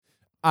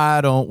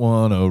I don't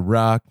want to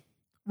rock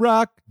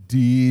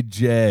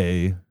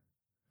DJ,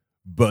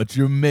 but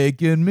you're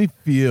making me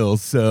feel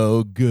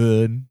so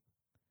good.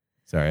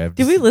 Sorry,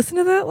 Did we listen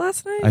to that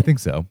last night? I think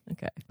so.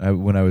 Okay.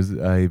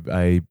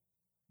 I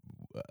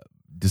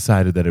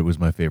decided that it was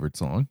my favorite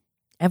song.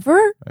 Ever?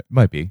 It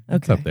might be.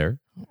 It's Okay. up there.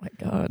 Oh my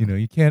God. You know,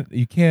 you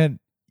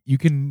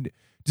can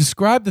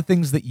describe the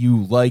things that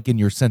you like in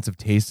your sense of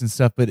taste and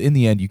stuff, but in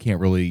the end, you can't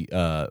really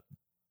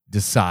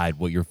decide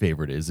what your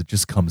favorite is. It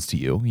just comes to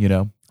you, you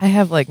know? I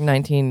have like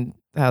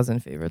 19,000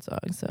 favorite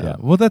songs. So. Yeah.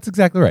 Well, that's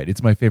exactly right.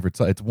 It's my favorite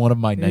song. It's one of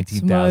my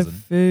 19,000. It's my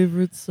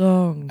favorite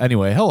song.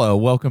 Anyway, hello.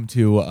 Welcome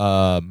to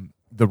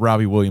the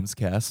Robbie Williams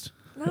cast.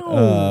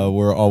 No.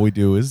 Where all we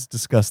do is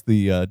discuss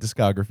the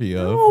discography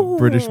of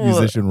British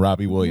musician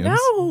Robbie Williams.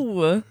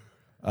 No.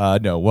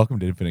 No, welcome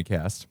to Infinite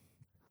Cast.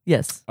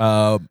 Yes.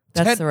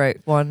 That's the right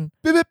one.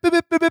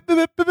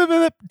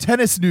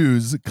 Tennis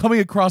news coming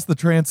across the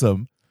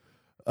transom.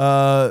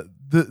 The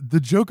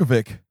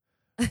Djokovic.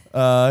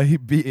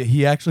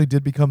 He actually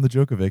did become the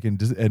Djokovic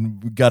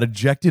and got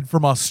ejected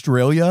from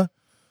Australia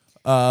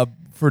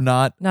for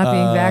not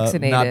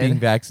being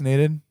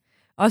vaccinated.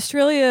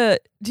 Australia,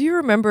 do you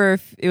remember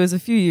if it was a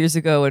few years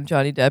ago when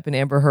Johnny Depp and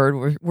Amber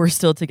Heard were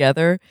still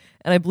together?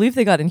 And I believe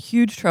they got in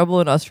huge trouble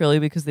in Australia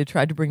because they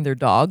tried to bring their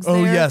dogs there.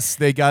 Oh, yes.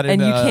 They got in.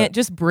 And you can't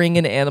just bring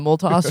an animal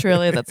to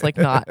Australia. That's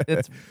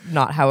it's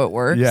not how it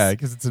works. Yeah,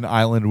 because it's an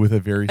island with a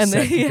very And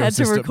set they had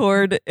to ecosystem.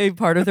 record, a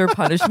part of their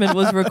punishment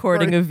was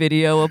recording a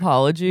video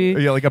apology.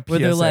 Yeah, like a where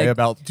they're PSA like,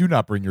 about do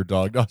not bring your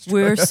dog to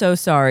Australia. we're so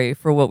sorry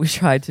for what we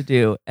tried to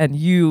do, and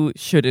you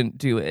shouldn't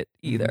do it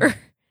either.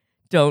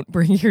 Don't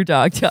bring your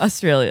dog to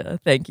Australia.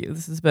 Thank you.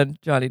 This has been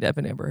Johnny Depp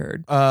and Amber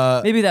Heard.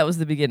 Maybe that was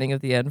the beginning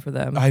of the end for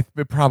them.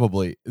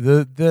 Probably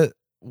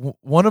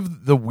one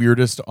of the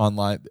weirdest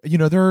online. You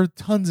know, there are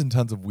tons and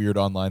tons of weird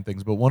online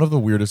things, but one of the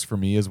weirdest for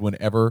me is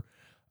whenever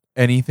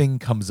anything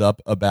comes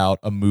up about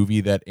a movie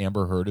that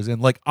Amber Heard is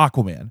in, like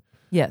Aquaman.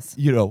 Yes.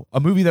 You know,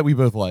 a movie that we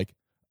both like.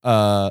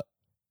 That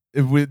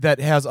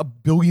has a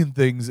billion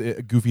things,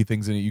 goofy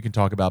things in it you can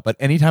talk about. But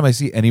anytime I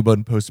see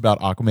anyone post about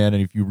Aquaman,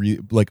 and if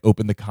you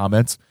open the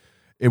comments,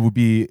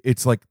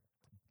 it's like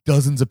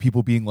dozens of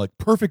people being like,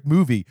 perfect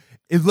movie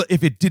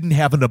if it didn't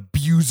have an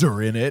abuser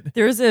in it.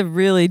 There's a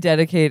really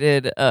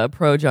dedicated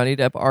pro Johnny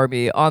Depp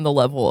army on the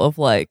level of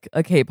like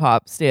a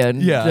K-pop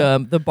stan,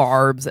 the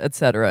Barbs,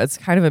 etc. It's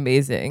kind of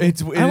amazing. I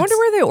wonder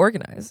where they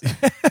organize.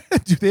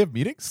 Do they have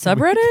meetings?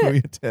 Subreddit? Can we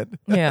attend?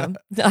 Yeah,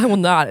 I will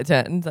not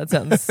attend. That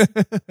sounds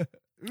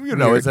you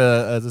know, as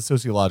a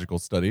sociological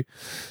study.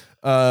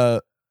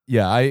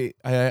 Yeah, I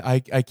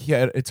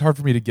can't. It's hard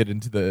for me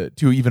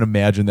to even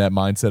imagine that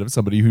mindset of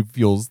somebody who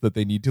feels that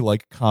they need to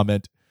like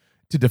comment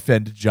to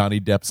defend Johnny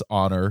Depp's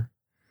honor.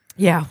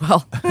 Yeah,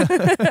 well,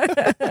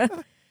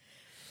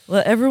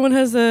 well, everyone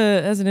has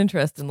an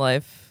interest in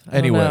life.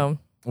 Anyway,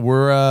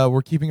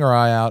 we're keeping our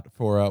eye out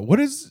for what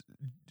is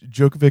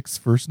Djokovic's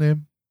first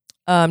name?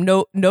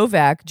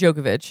 Novak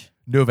Djokovic.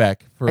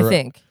 Novak. I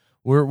think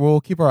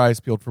we'll keep our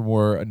eyes peeled for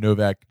more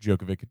Novak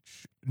Djokovic.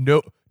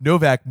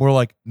 Novak, more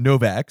like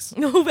Novaks.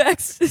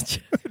 Novak's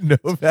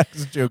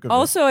Djokovic.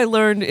 Also, I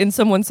learned in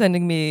someone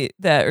sending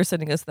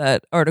us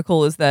that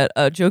article is that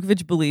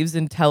Djokovic believes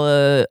in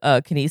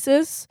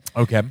telekinesis.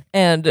 Okay.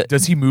 And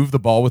does he move the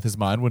ball with his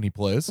mind when he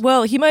plays?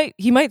 Well, he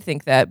might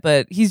think that,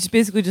 but he's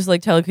basically just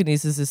like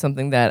telekinesis is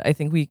something that I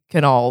think we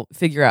can all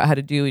figure out how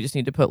to do. We just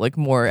need to put like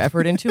more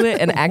effort into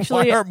it. And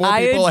actually,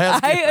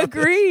 I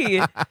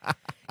agree.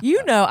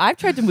 You know, I've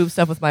tried to move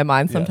stuff with my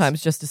mind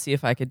sometimes just to see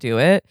if I could do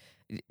it.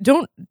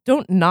 Don't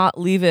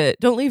leave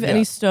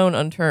any stone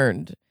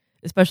unturned,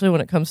 especially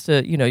when it comes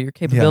to, you know, your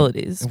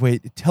capabilities. Yeah.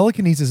 Wait,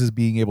 telekinesis is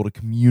being able to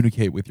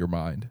communicate with your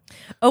mind.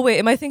 Oh wait,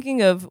 am I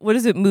thinking of what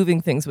is it? Moving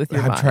things with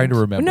your mind. I'm trying to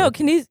remember. No,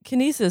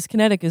 kinesis,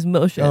 kinetic is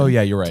motion. Oh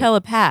yeah, you're right.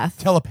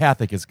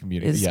 Telepathic is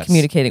communicating.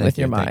 Communicating with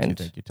your mind.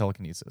 Thank you.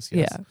 Telekinesis.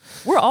 Yes. Yeah,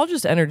 we're all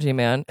just energy,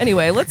 man.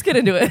 Anyway, let's get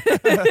into it.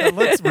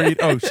 Let's read.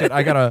 Oh shit,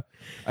 I gotta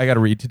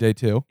read today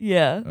too.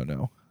 Yeah. Oh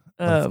no.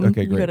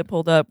 Okay, great. You got it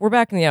pulled up. We're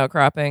back in the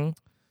outcropping.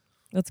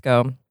 Let's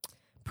go.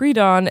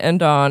 Pre-dawn and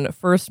dawn,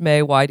 1st May,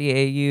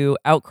 YDAU,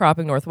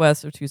 outcropping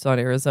northwest of Tucson,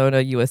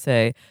 Arizona,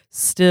 USA.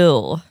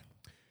 Still.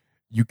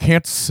 You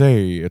can't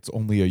say it's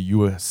only a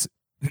U.S.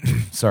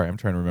 Sorry, I'm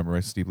trying to remember my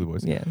steeply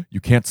voice. Yeah. You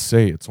can't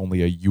say it's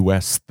only a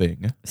U.S.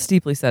 thing.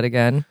 Steeply said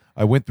again.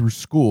 I went through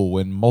school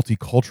when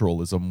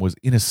multiculturalism was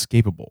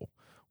inescapable.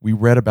 We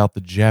read about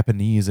the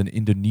Japanese and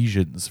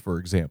Indonesians, for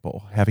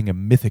example, having a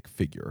mythic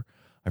figure.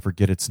 I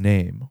forget its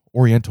name.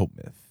 Oriental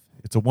myth.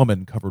 It's a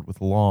woman covered with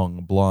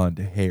long blonde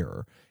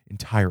hair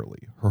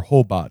entirely, her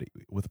whole body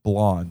with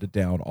blonde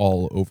down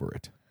all over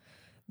it.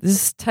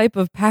 This type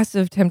of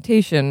passive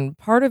temptation,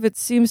 part of it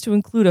seems to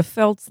include a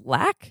felt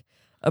lack,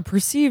 a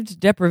perceived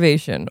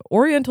deprivation.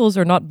 Orientals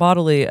are not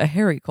bodily a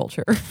hairy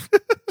culture.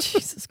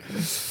 Jesus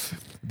Christ.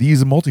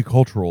 These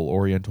multicultural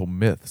Oriental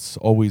myths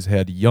always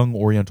had young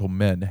Oriental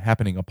men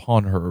happening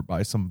upon her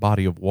by some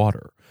body of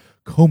water,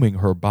 combing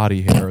her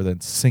body hair, then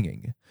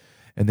singing.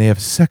 And they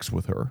have sex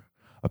with her.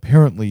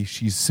 Apparently,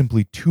 she's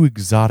simply too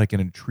exotic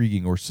and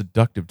intriguing or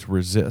seductive to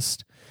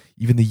resist.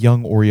 Even the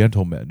young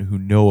Oriental men who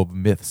know of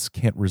myths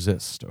can't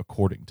resist,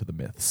 according to the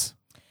myths.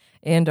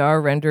 And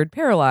are rendered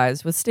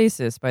paralyzed with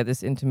stasis by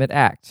this intimate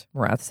act,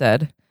 Morath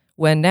said.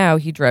 When now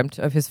he dreamt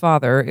of his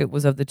father, it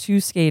was of the two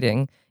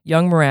skating,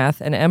 young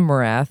Morath and M.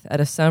 Morath, at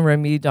a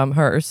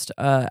Saint-Remy-d'Amherst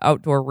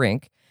outdoor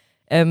rink.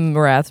 M.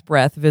 Morath's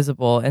breath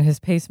visible, and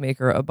his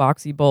pacemaker a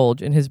boxy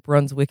bulge in his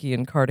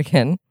Brunswickian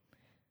cardigan.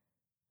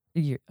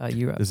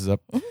 This is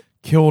up.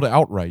 Killed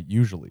outright,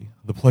 usually.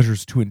 The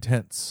pleasure's too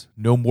intense.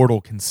 No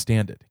mortal can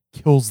stand it.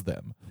 Kills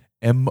them.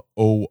 Morts.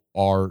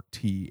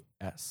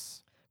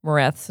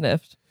 Morath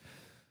sniffed.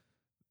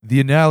 The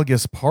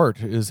analogous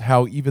part is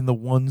how even the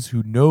ones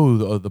who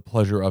know the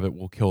pleasure of it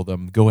will kill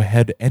them go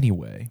ahead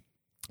anyway.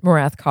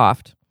 Morath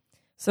coughed.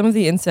 Some of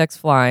the insects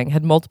flying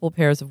had multiple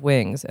pairs of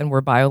wings and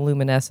were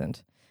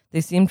bioluminescent. They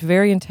seemed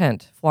very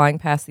intent, flying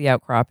past the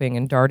outcropping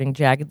and darting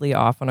jaggedly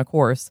off on a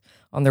course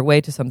on their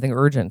way to something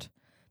urgent.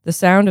 The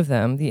sound of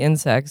them, the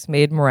insects,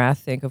 made Morath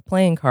think of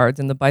playing cards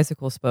in the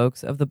bicycle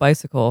spokes of the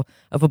bicycle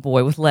of a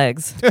boy with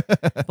legs.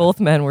 Both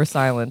men were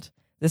silent.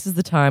 This is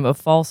the time of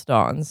false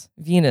dawns.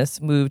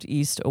 Venus moved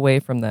east away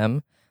from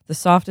them. The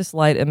softest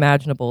light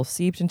imaginable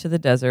seeped into the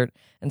desert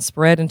and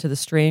spread into the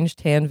strange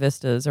tan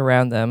vistas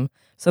around them,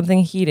 something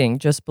heating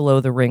just below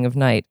the ring of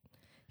night.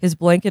 His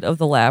blanket of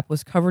the lap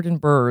was covered in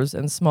burrs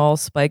and small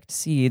spiked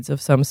seeds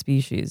of some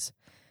species.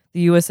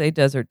 The USA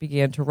desert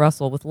began to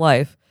rustle with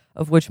life,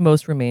 of which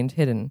most remained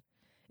hidden.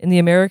 In the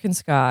American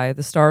sky,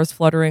 the stars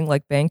fluttering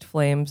like banked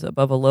flames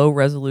above a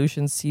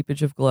low-resolution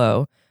seepage of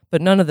glow,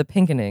 but none of the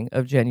pinkening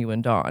of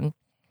genuine dawn.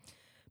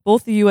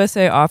 Both the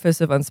USA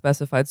Office of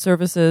Unspecified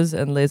Services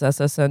and Les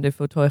Assassins de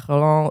Fauteuil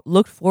Roulant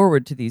looked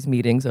forward to these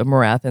meetings of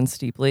Morath and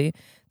Steepley.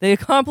 They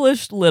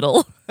accomplished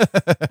little.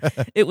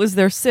 It was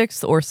their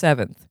 6th or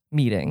 7th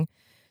meeting.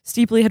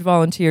 Steepley had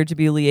volunteered to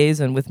be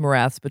liaison with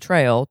Morath's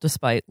betrayal,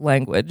 despite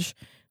language,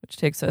 which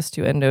takes us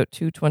to endnote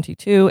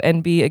 222,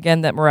 and B,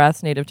 again, that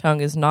Morath's native tongue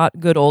is not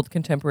good old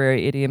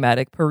contemporary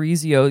idiomatic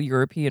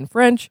Parisio-European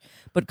French,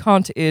 but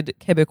Conte-id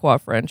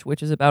Québécois French,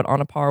 which is about on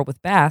a par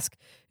with Basque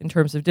in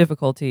terms of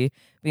difficulty,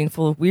 being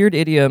full of weird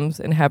idioms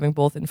and having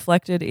both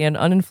inflected and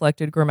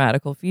uninflected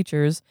grammatical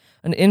features,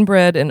 an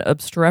inbred and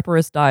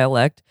obstreperous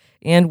dialect,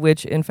 and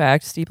which, in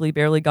fact, Steepley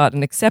barely got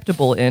an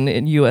acceptable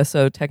in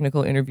USO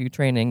technical interview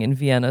training in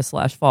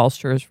Vienna/Falls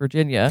Church,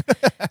 Virginia,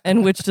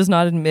 and which does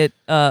not admit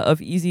of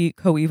easy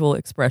coeval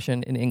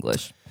expression in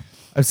English.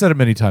 I've said it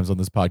many times on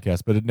this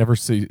podcast, but it never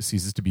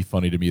ceases to be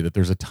funny to me that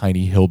there's a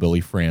tiny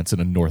hillbilly France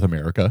in North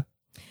America.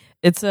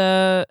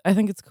 I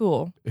think it's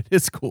cool. It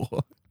is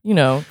cool. You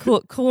know,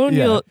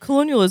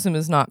 colonialism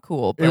is not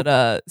cool,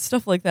 but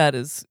stuff like that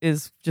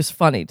is just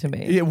funny to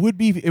me. It would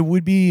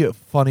be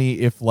funny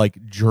if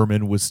like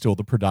German was still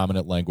the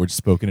predominant language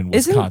spoken in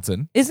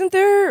Wisconsin. Wasn't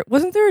there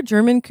a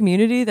German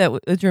community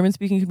a German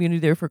speaking community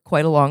there for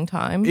quite a long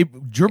time?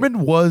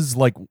 German was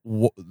like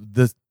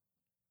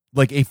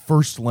a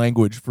first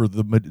language for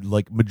the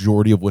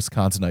majority of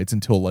Wisconsinites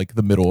until like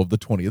the middle of the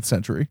 20th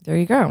century. There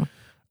you go.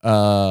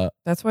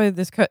 That's why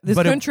this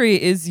country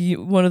is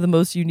one of the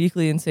most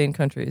uniquely insane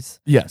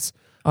countries. Yes,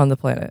 on the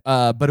planet.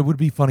 But it would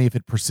be funny if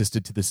it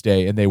persisted to this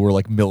day, and they were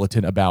like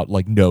militant about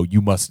like, no, you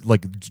must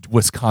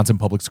Wisconsin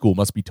public school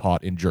must be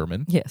taught in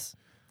German. Yes,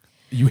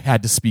 you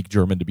had to speak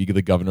German to be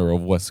the governor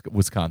of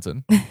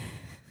Wisconsin.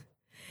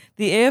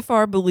 The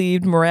AFR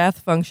believed Morath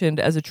functioned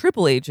as a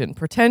triple agent,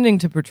 pretending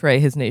to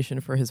betray his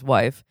nation for his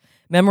wife,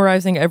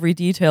 memorizing every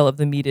detail of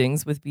the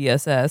meetings with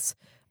BSS.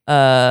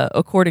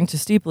 According to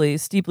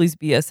Steepley's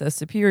BSS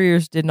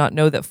superiors did not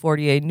know that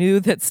Fortier knew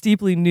that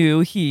Steepley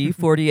knew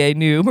Fortier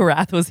knew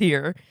Morath was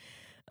here.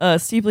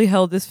 Steepley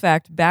held this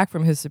fact back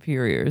from his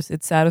superiors.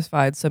 It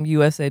satisfied some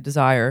USA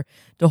desire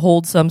to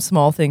hold some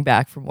small thing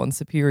back from one's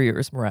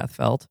superiors, Morath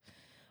felt.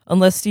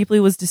 Unless Steepley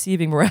was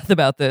deceiving Morath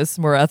about this,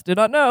 Morath did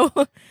not know.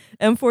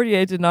 M.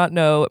 Fortier did not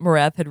know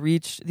Morath had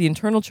reached the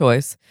internal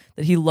choice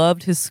that he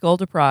loved his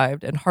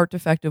skull-deprived and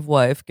heart-defective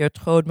wife,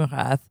 Gertrude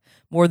Morath,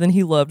 more than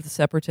he loved the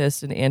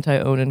separatist and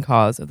anti-Onan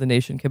cause of the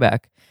nation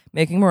Quebec,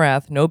 making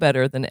Morath no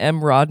better than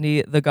M.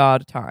 Rodney the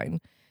God Tyne.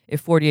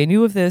 If Fortier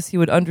knew of this, he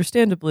would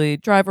understandably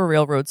drive a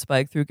railroad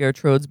spike through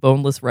Gertrude's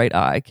boneless right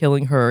eye,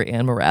 killing her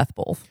and Morath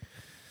both.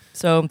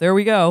 So there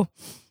we go.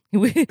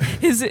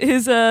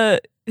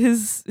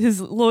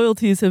 His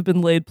loyalties have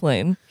been laid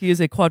plain. He is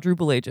a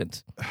quadruple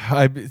agent.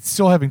 I'm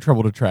still having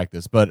trouble to track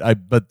this, but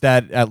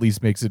that at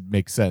least makes it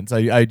make sense.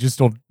 I just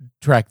don't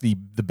track the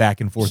back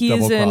and forth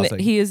double crossing.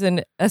 He is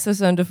an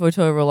assassin de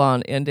Fauteuil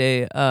Roulant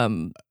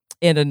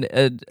and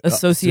an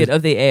associate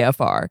of the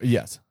AFR.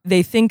 Yes,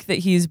 they think that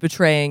he's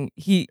betraying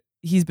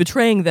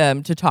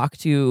them to talk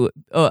to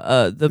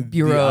the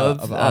Bureau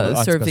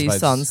of Service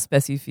Sans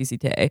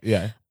Spécificité.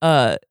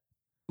 Yeah.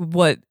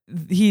 What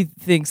he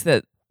thinks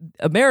that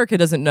America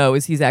doesn't know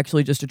is he's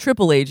actually just a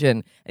triple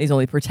agent and he's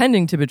only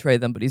pretending to betray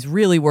them, but he's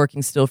really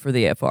working still for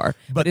the AFR.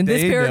 But in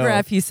this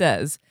paragraph, he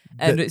says,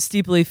 and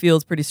Steepley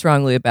feels pretty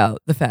strongly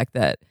about the fact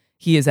that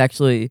he is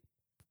actually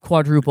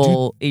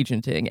quadruple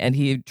agenting and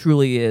he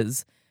truly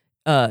is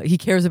he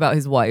cares about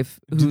his wife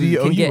who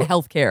can get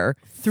health care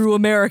through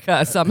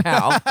America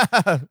somehow.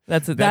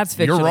 That's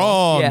fictional. You're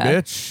wrong,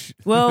 bitch.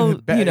 Well,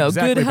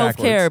 exactly good health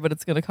care, but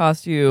it's going to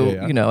cost you,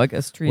 I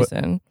guess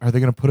treason. What, are they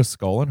going to put a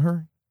skull in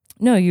her?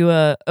 No,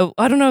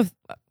 I don't know if,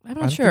 I'm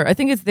not sure. I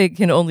think they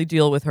can only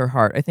deal with her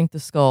heart. I think the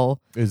skull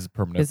is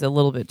permanent. Is a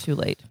little bit too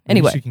late.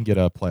 Anyway. Maybe she can get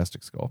a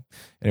plastic skull.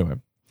 Anyway.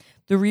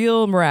 The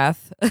real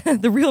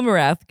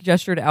Marath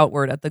gestured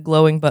outward at the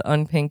glowing but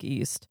unpink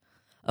east.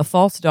 A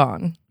false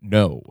dawn.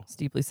 No.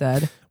 Steeply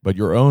said. But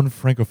your own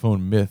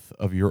francophone myth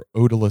of your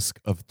odalisque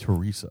of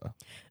Teresa.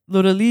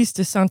 L'Odalisque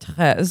de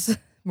Sainte-Thérèse.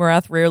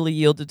 Marath rarely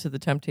yielded to the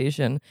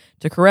temptation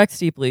to correct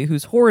Steeply,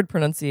 whose horrid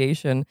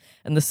pronunciation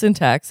and the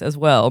syntax as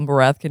well,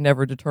 Marath can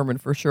never determine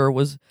for sure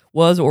was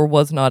or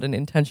was not an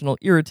intentional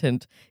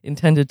irritant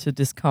intended to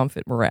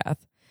discomfit Marath.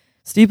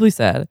 Steeply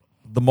said,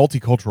 the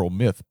multicultural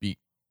myth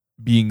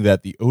being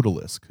that the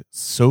odalisque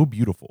so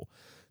beautiful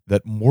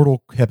that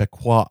mortal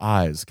Quebecois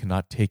eyes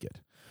cannot take it.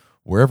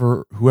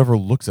 Whoever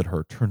looks at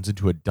her turns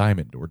into a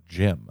diamond or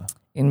gem.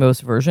 In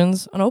most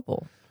versions, an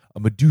opal. A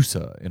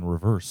Medusa in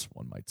reverse,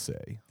 one might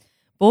say.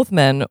 Both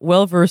men,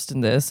 well versed in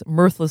this,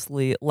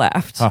 mirthlessly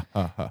laughed.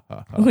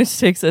 Which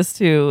takes us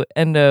to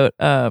endnote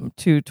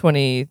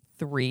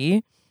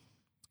 223.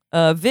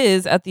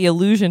 Viz. At the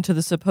allusion to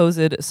the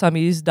supposed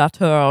Samis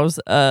d'Auteurs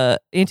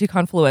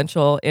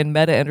anti-confluential and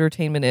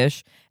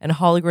meta-entertainment-ish and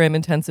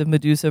hologram-intensive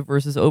Medusa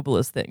versus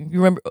Obelisk thing.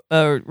 You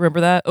remember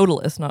that?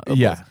 Odalisque, not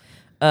Obelisk.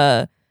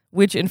 Yeah.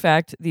 Which, in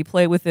fact, the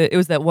play with it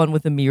was that one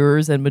with the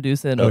mirrors and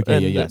Medusa and, the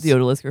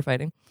Odalisque are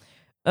fighting.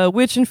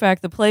 Which, in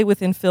fact, the play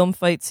within film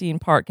fight scene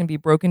part can be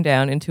broken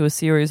down into a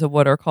series of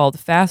what are called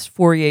fast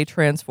Fourier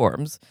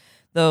transforms.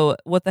 Though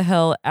what the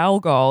hell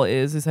Algol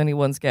is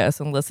anyone's guess,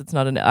 unless it's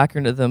not an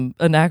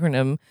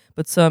acronym,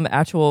 but some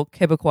actual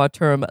Quebecois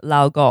term,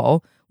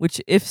 l'Algol, which,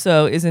 if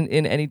so, isn't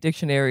in any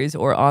dictionaries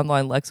or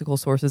online lexical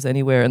sources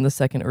anywhere in the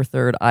second or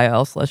third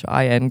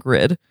IL/IN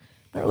grid.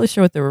 Not really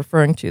sure what they're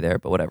referring to there,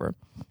 but whatever.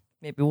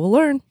 Maybe we'll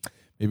learn.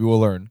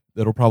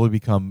 That'll probably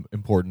become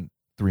important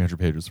 300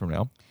 pages from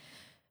now.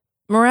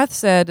 Marath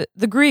said,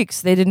 the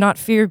Greeks, they did not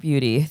fear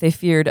beauty, they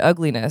feared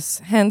ugliness.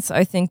 Hence,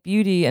 I think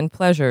beauty and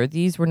pleasure,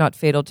 these were not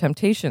fatal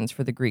temptations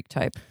for the Greek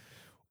type.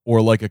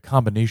 Or like a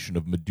combination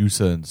of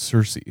Medusa and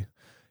Circe,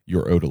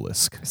 your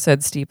odalisque,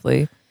 said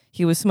Steeply.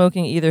 He was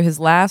smoking either his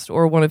last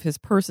or one of his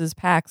purse's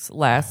pack's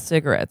last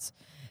cigarettes.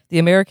 The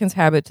American's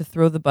habit to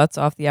throw the butts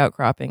off the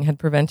outcropping had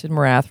prevented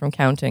Marath from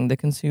counting the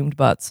consumed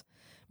butts.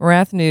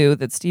 Marath knew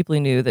that Steeply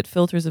knew that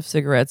filters of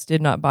cigarettes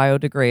did not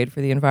biodegrade for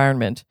the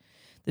environment.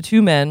 The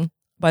two men,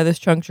 by this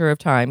juncture of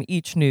time,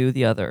 each knew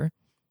the other.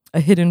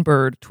 A hidden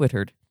bird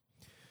twittered.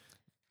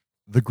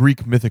 The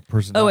Greek mythic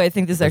personality. Oh, I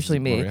think this is actually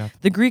me.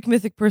 The Greek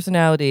mythic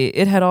personality,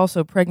 it had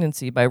also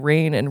pregnancy by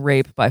rain and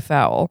rape by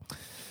foul.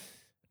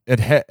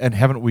 And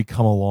haven't we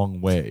come a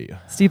long way?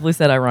 Steeply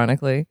said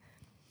ironically.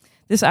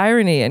 This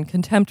irony and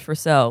contempt for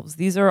selves,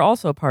 these are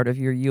also part of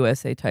your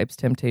USA type's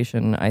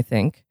temptation, I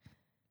think.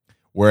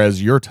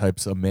 Whereas your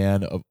type's a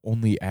man of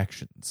only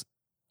actions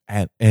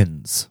and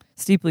ends.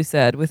 Steeply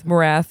said, with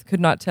Marath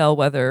could not tell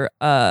whether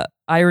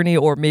irony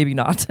or maybe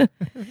not.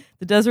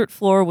 The desert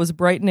floor was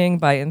brightening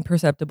by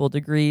imperceptible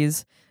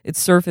degrees, its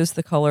surface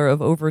the color of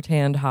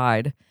overtanned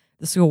hide,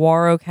 the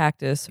saguaro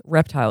cactus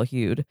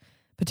reptile-hued.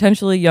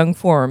 Potentially young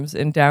forms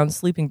in down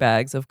sleeping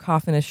bags of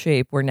coffinous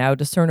shape were now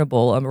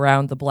discernible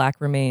around the black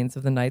remains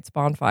of the night's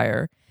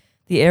bonfire.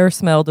 The air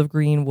smelled of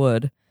green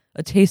wood,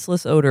 a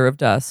tasteless odor of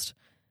dust.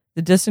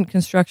 The distant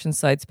construction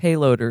site's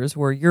payloaders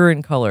were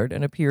urine-colored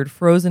and appeared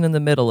frozen in the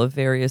middle of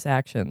various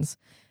actions.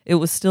 It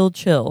was still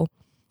chill.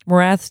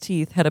 Marath's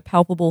teeth had a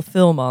palpable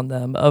film on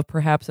them of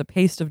perhaps a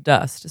paste of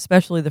dust,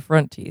 especially the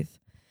front teeth.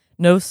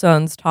 No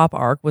sun's top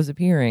arc was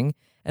appearing,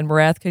 and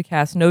Marath could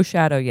cast no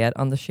shadow yet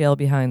on the shale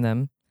behind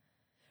them.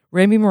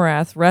 Remy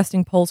Marath's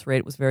resting pulse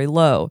rate was very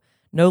low,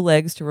 no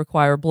legs to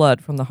require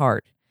blood from the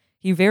heart.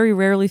 He very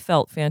rarely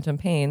felt phantom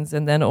pains,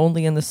 and then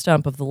only in the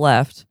stump of the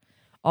left.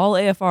 All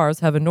AFRs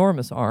have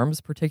enormous arms,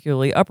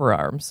 particularly upper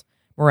arms.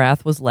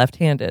 Marath was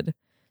left-handed.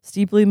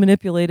 Steeply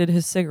manipulated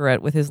his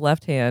cigarette with his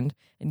left hand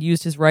and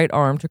used his right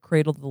arm to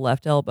cradle the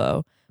left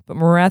elbow, but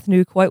Marath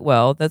knew quite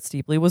well that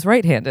Steeply was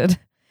right-handed.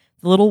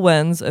 The little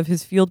wens of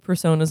his field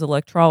persona's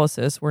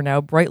electrolysis were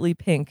now brightly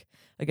pink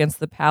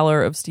against the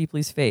pallor of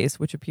Steeply's face,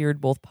 which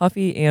appeared both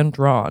puffy and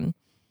drawn.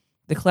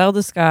 The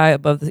cloudless sky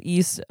above the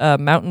east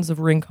mountains of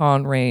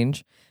Rincon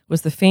Range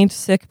was the faint,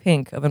 sick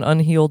pink of an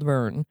unhealed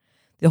burn.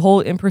 The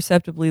whole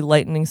imperceptibly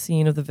lightening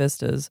scene of the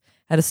vistas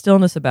had a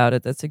stillness about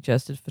it that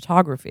suggested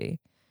photography.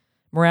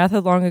 Marath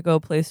had long ago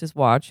placed his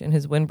watch in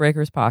his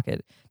windbreaker's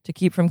pocket to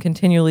keep from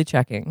continually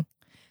checking.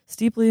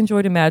 Steeply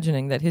enjoyed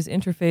imagining that his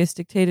interface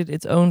dictated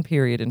its own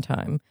period in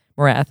time.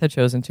 Marath had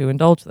chosen to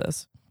indulge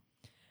this.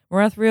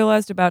 Marath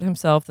realized about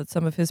himself that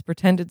some of his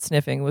pretended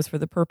sniffing was for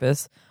the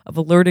purpose of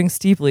alerting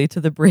Steeply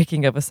to the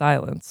breaking of a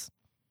silence.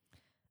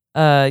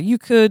 You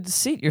could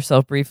seat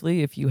yourself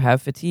briefly if you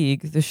have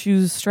fatigue. The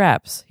shoe's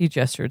straps, he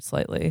gestured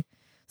slightly.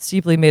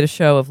 Steeply made a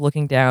show of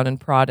looking down and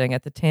prodding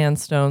at the tan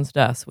stone's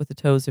dust with the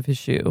toes of his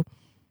shoe.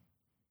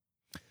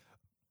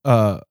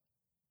 It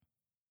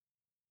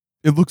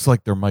looks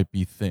like there might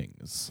be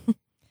things.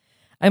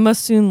 I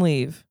must soon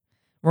leave.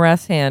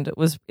 Marath's hand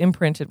was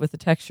imprinted with the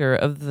texture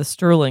of the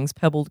Sterling's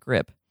pebbled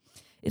grip.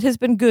 It has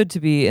been good to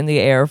be in the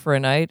air for a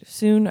night.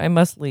 Soon I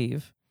must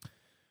leave.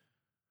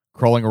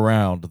 Crawling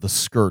around the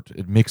skirt,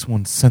 it makes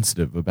one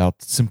sensitive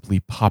about simply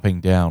popping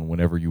down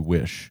whenever you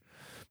wish.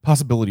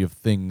 Possibility of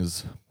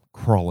things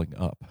crawling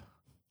up.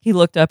 He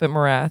looked up at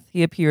Marath.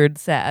 He appeared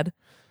sad.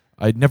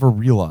 I'd never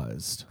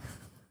realized.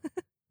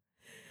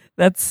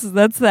 That's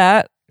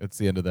that. That's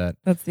the end of that.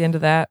 That's the end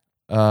of that.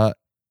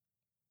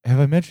 Have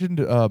I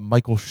mentioned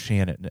Michael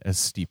Shannon as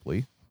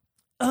Steeply?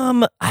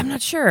 I'm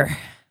not sure.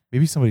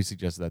 Maybe somebody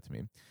suggested that to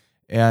me.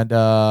 And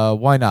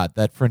why not?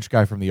 That French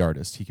guy from The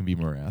Artist. He can be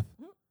Marath.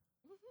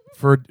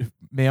 For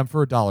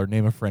 $1,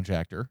 name a French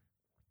actor.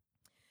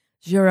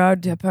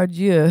 Gerard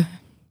Depardieu.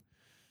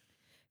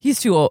 He's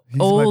too old. He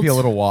might be a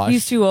little washed.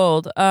 He's too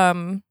old.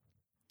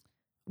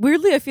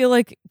 Weirdly, I feel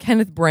like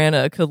Kenneth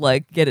Branagh could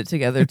like get it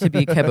together to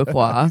be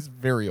Quebecois. He's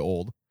very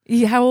old.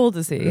 How old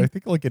is he? I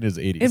think like in his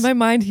 80s. In my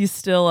mind, he's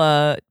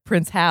still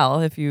Prince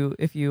Hal, if you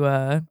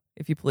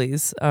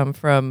please,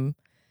 from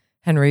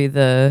Henry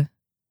the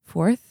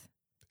Fourth.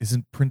 Is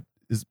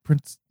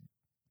Prince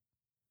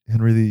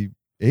Henry the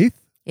Eighth?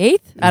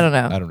 I don't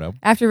know. I don't know.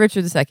 After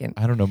Richard II.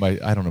 I don't know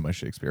my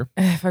Shakespeare.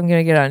 If I'm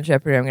gonna get on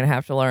Jeopardy, I'm gonna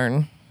have to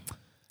learn.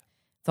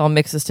 It all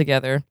mixes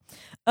together.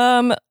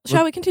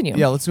 Shall we continue?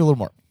 Yeah, let's do a little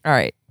more. All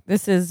right.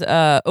 This is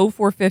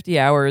 0450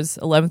 hours,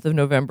 11th of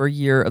November,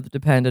 year of the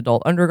Depend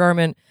Adult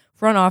Undergarment,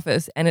 front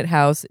office, Ennet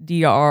House,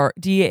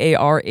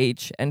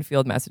 DARH,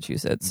 Enfield,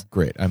 Massachusetts.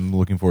 Great. I'm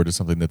looking forward to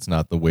something that's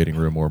not the waiting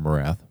room or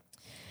Marath.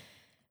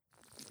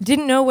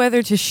 Didn't know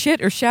whether to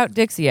shit or shout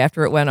Dixie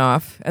after it went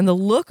off, and the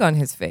look on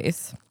his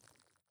face.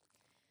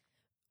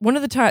 One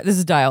of the times, this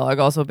is dialogue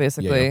also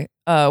basically.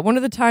 Yeah. One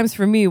of the times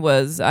for me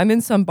was I'm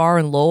in some bar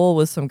in Lowell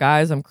with some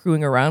guys I'm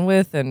crewing around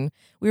with, and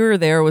we were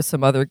there with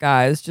some other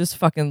guys, just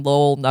fucking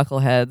Lowell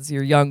knuckleheads,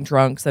 your young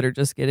drunks that are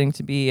just getting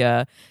to be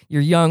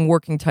your young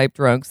working type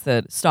drunks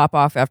that stop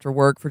off after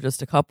work for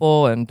just a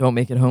couple and don't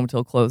make it home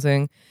till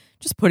closing,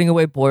 just putting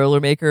away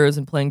Boilermakers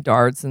and playing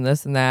darts and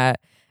this and that.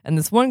 And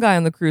this one guy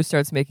on the crew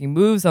starts making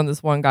moves on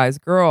this one guy's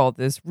girl.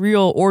 This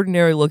real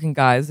ordinary looking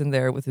guy's in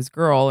there with his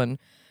girl, and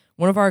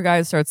one of our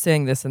guys starts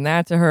saying this and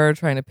that to her,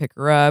 trying to pick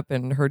her up,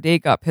 and her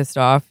date got pissed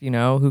off,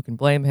 who can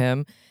blame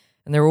him?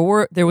 And there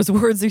was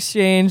words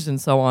exchanged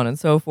and so on and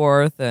so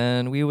forth,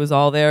 and we was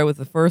all there with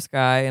the first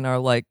guy in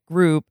our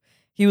group.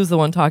 He was the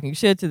one talking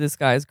shit to this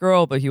guy's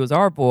girl, but he was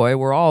our boy.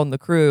 We're all in the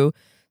crew.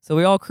 So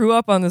we all crew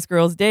up on this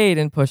girl's date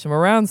and push him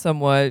around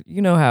somewhat.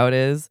 You know how it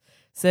is.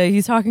 Say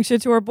he's talking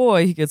shit to our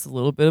boy, he gets a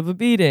little bit of a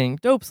beating.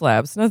 Dope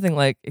slaps, nothing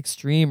like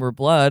extreme or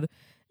blood.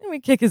 And we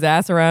kick his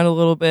ass around a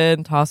little bit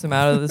and toss him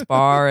out of this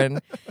bar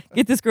and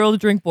get this girl to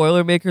drink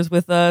Boilermakers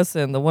with us.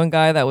 And the one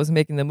guy that was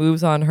making the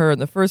moves on her in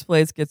the first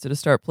place gets her to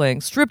start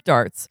playing strip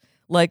darts,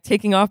 like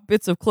taking off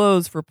bits of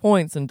clothes for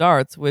points and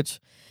darts, which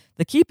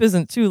the keep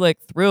isn't too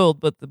thrilled,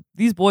 but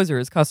these boys are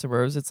his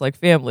customers. It's like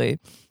family.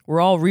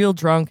 We're all real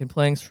drunk and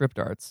playing strip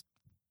darts.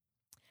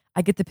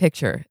 I get the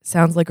picture.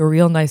 Sounds like a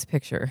real nice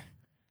picture.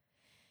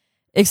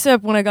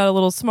 Except when I got a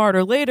little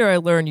smarter later, I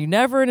learned you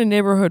never in a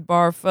neighborhood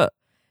bar...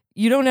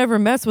 You don't ever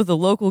mess with a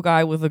local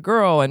guy with a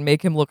girl and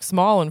make him look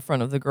small in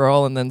front of the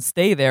girl and then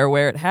stay there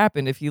where it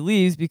happened if he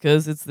leaves,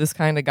 because it's this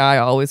kind of guy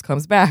always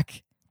comes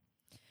back.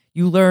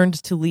 You learned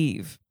to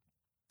leave.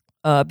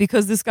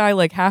 Because this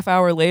guy, half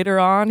hour later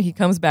on, he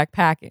comes back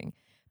packing.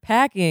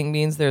 Packing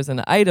means there's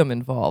an item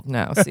involved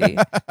now, see?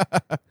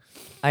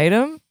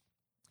 Item?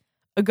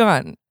 A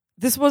gun.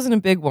 This wasn't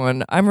a big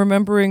one. I'm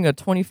remembering a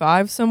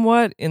 25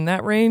 somewhat in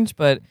that range,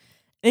 but...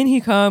 In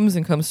he comes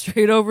and comes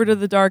straight over to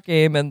the dart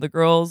game, and the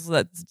girl's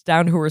that's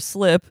down to her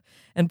slip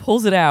and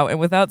pulls it out, and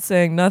without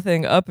saying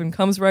nothing, up and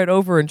comes right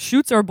over and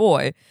shoots our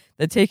boy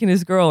that taken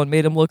his girl and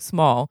made him look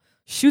small.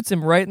 Shoots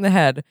him right in the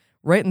head,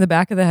 right in the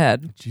back of the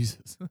head.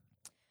 Jesus.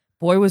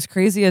 Boy was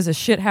crazy as a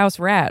shithouse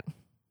rat.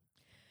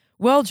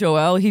 Well,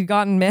 Joel, he'd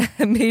gotten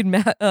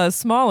made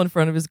small in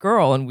front of his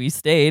girl, and we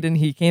stayed, and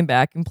he came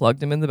back and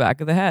plugged him in the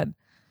back of the head.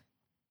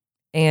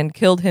 And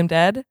killed him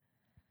dead?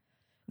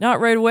 Not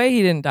right away,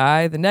 he didn't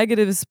die. The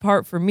negative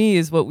part for me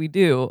is what we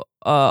do.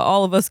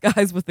 All of us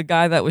guys with the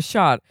guy that was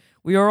shot.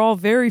 We are all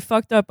very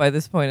fucked up by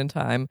this point in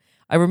time.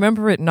 I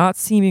remember it not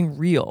seeming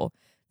real.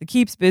 The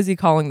keep's busy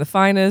calling the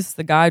finest.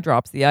 The guy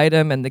drops the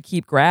item, and the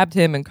keep grabbed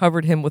him and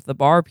covered him with the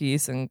bar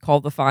piece and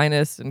called the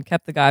finest and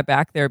kept the guy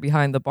back there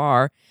behind the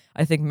bar.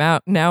 I think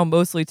now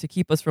mostly to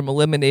keep us from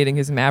eliminating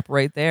his map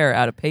right there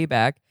out of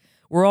payback.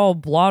 We're all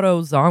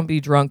blotto zombie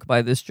drunk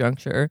by this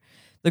juncture.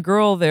 The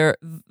girl there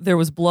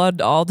was blood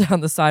all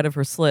down the side of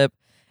her slip,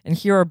 and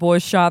here our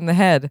boy's shot in the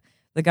head.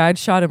 The guy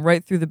shot him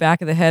right through the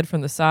back of the head from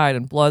the side,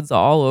 and blood's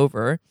all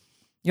over.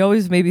 You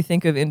always maybe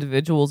think of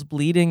individuals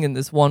bleeding in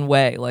this one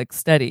way,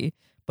 steady,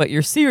 but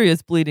your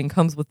serious bleeding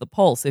comes with the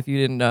pulse, if you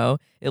didn't know.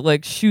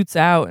 It shoots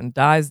out and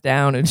dies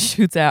down and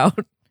shoots out.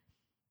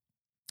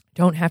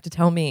 Don't have to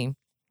tell me.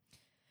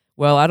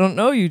 Well, I don't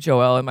know you,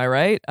 Joel, am I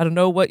right? I don't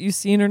know what you've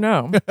seen or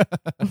know.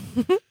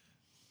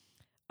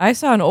 I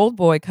saw an old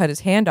boy cut his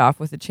hand off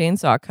with a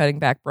chainsaw cutting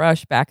back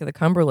brush back of the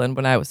Cumberland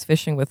when I was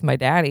fishing with my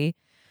daddy.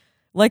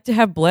 Like to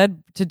have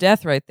bled to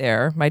death right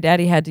there. My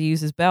daddy had to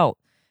use his belt.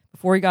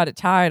 Before he got it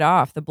tied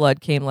off, the blood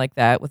came like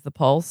that with the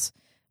pulse.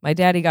 My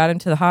daddy got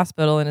into the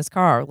hospital in his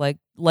car,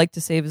 like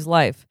to save his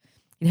life.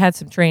 He'd had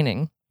some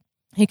training.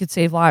 He could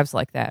save lives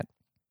like that.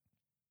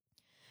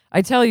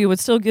 I tell you, what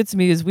still gets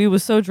me is we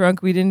was so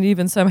drunk we didn't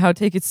even somehow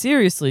take it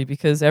seriously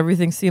because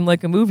everything seemed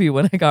like a movie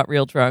when I got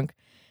real drunk.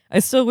 I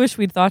still wish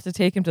we'd thought to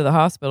take him to the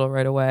hospital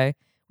right away.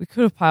 We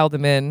could have piled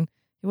him in.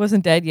 He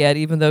wasn't dead yet,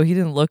 even though he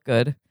didn't look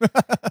good.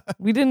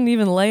 We didn't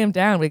even lay him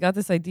down. We got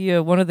this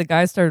idea. One of the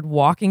guys started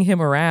walking him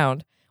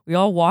around. We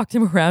all walked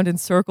him around in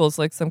circles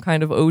like some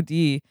kind of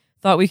OD.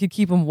 Thought we could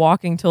keep him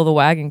walking till the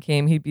wagon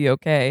came. He'd be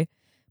okay.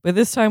 But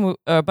this time,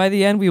 by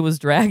the end, we was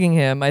dragging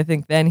him. I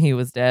think then he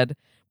was dead.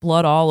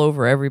 Blood all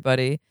over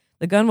everybody.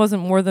 The gun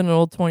wasn't more than an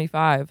old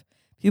 25.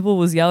 People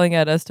was yelling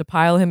at us to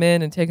pile him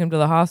in and take him to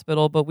the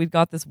hospital, but we'd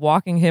got this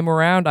walking him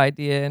around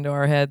idea into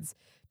our heads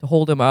to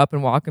hold him up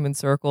and walk him in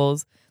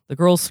circles. The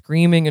girl's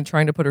screaming and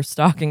trying to put her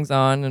stockings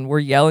on, and we're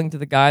yelling to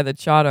the guy that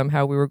shot him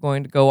how we were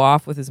going to go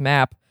off with his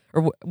map,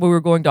 or we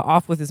were going to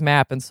off with his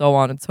map, and so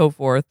on and so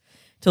forth,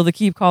 till the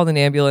keep called an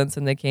ambulance,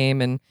 and they came,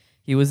 and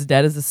he was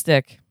dead as a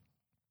stick.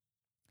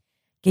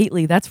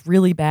 Gately, that's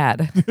really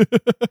bad.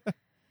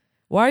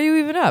 Why are you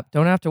even up?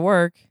 Don't have to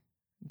work. ...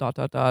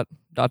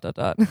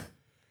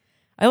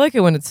 I like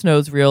it when it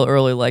snows real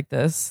early like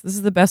this. This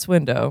is the best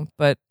window,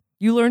 but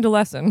you learned a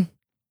lesson.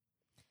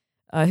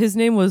 His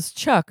name was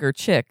Chuck or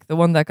Chick, the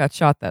one that got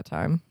shot that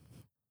time.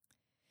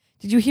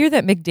 Did you hear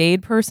that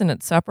McDade person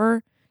at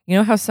supper? You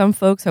know how some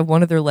folks have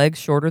one of their legs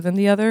shorter than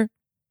the other?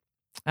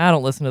 I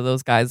don't listen to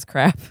those guys'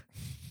 crap.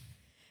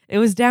 It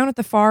was down at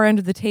the far end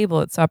of the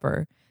table at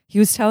supper. He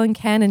was telling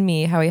Ken and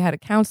me how he had a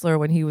counselor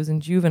when he was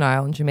in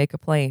juvenile in Jamaica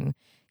Plain.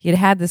 He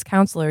had this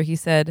counselor, he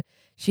said,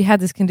 she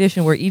had this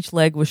condition where each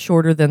leg was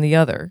shorter than the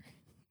other. ...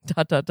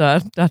 I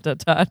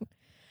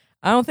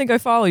don't think I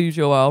follow you,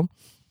 Joelle.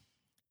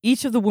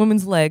 Each of the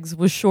woman's legs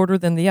was shorter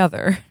than the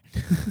other.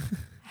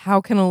 How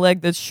can a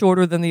leg that's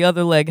shorter than the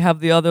other leg have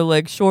the other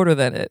leg shorter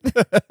than it?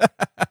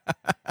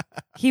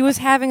 He was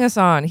having us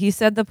on. He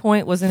said the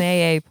point was an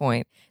AA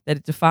point, that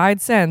it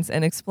defied sense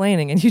and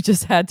explaining, and you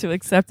just had to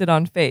accept it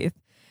on faith.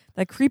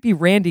 That creepy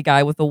Randy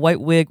guy with the white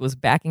wig was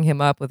backing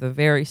him up with a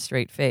very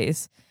straight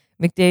face.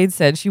 McDade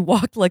said she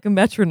walked like a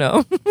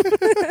metronome.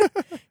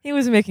 He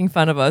was making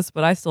fun of us,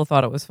 but I still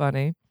thought it was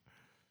funny.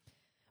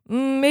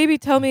 Maybe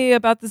tell me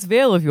about this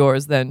veil of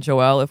yours then,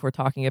 Joelle, if we're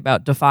talking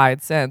about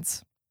defied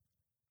sense.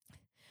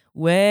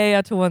 Way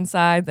out to one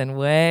side, then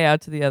way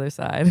out to the other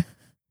side.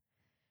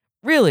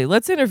 Really,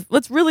 let's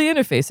really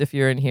interface if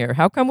you're in here.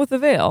 How come with the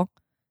veil?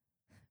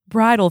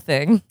 Bridal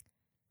thing. ...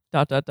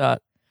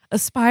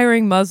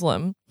 Aspiring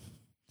Muslim.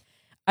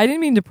 I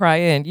didn't mean to pry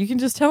in. You can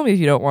just tell me if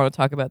you don't want to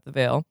talk about the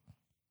veil.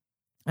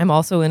 I'm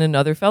also in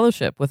another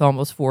fellowship with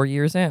almost 4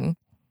 years in.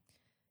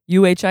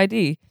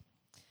 UHID.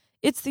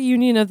 It's the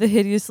union of the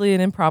hideously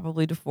and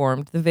improbably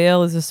deformed. The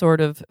veil is a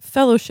sort of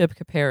fellowship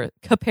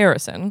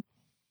comparison.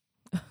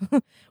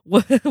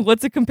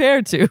 What's it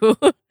compared to?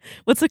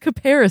 What's a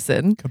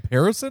comparison?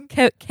 Comparison?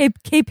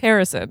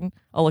 Comparison.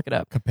 I'll look it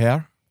up.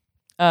 Compare?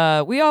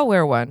 We all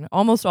wear one,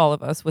 almost all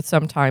of us, with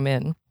some time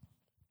in.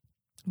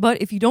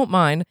 But if you don't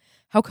mind,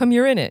 how come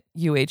you're in it,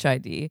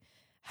 UHID?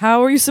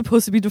 How are you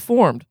supposed to be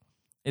deformed?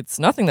 It's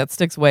nothing that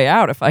sticks way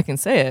out, if I can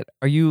say it.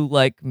 Are you,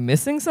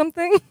 missing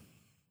something?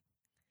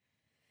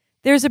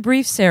 There's a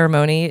brief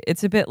ceremony.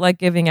 It's a bit like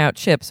giving out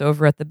chips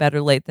over at the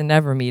Better Late Than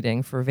Never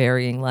meeting for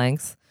varying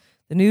lengths.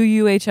 The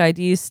new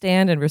UHIDs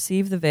stand and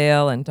receive the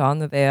veil and don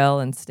the veil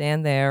and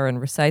stand there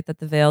and recite that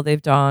the veil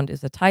they've donned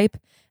is a type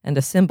and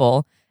a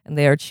symbol, and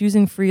they are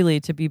choosing freely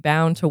to be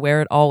bound to wear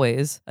it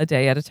always, a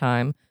day at a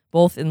time,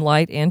 both in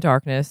light and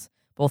darkness,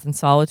 both in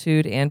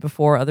solitude and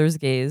before others'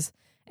 gaze,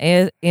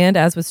 and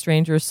as with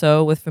strangers,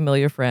 so with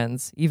familiar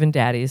friends, even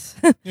daddies,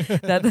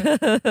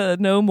 that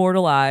no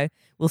mortal eye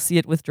will see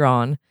it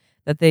withdrawn,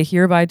 that they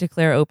hereby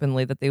declare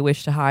openly that they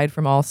wish to hide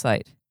from all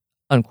sight,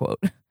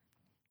 unquote. ...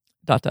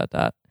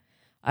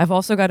 I've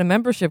also got a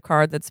membership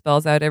card that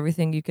spells out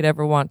everything you could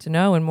ever want to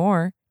know and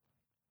more.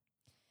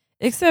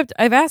 Except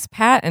I've asked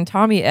Pat and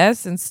Tommy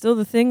S., and still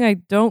the thing I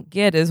don't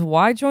get is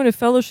why join a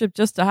fellowship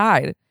just to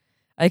hide?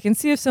 I can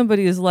see if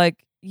somebody is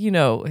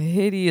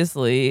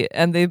hideously,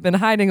 and they've been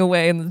hiding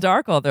away in the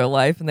dark all their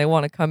life, and they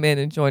want to come in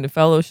and join a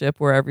fellowship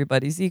where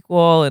everybody's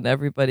equal and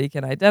everybody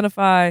can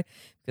identify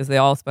because they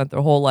all spent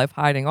their whole life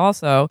hiding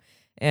also.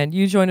 And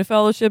you join a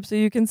fellowship so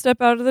you can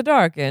step out of the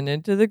dark and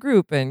into the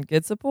group and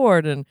get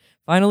support and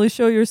finally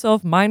show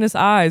yourself minus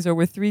eyes or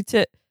with 3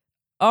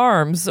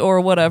 arms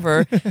or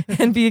whatever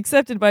and be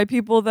accepted by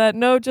people that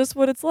know just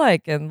what it's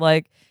like. And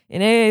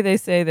in AA, they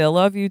say they'll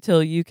love you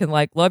till you can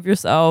love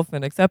yourself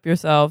and accept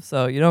yourself.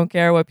 So you don't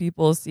care what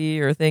people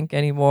see or think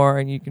anymore.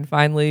 And you can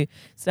finally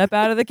step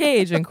out of the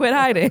cage and quit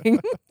hiding.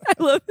 I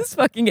love this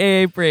fucking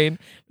AA brain.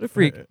 What a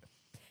freak.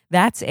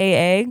 That's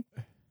AA.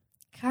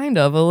 Kind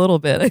of, a little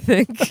bit, I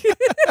think.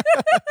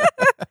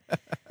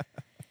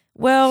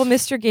 Well,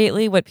 Mr.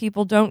 Gately, what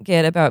people don't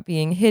get about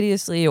being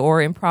hideously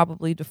or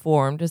improbably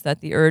deformed is that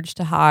the urge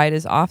to hide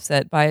is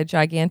offset by a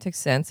gigantic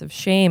sense of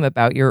shame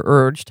about your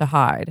urge to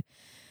hide.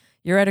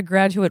 You're at a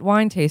graduate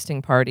wine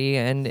tasting party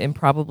and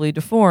improbably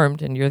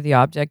deformed, and you're the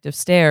object of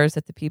stares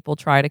that the people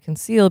try to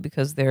conceal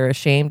because they're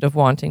ashamed of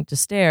wanting to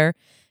stare,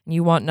 and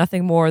you want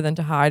nothing more than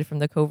to hide from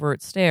the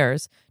covert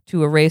stares,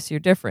 to erase your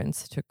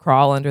difference, to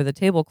crawl under the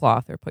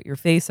tablecloth or put your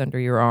face under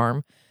your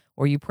arm,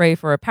 or you pray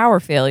for a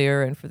power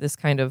failure and for this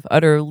kind of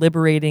utter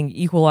liberating,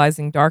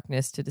 equalizing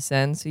darkness to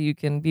descend so you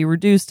can be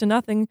reduced to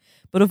nothing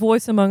but a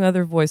voice among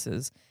other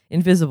voices,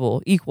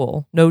 invisible,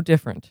 equal, no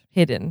different,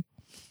 hidden.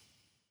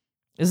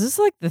 Is this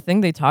like the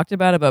thing they talked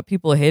about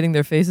people hating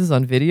their faces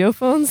on video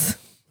phones?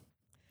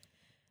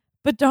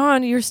 But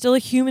Dawn, you're still a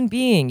human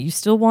being. You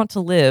still want to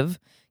live.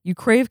 You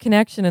crave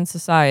connection in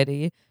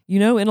society. You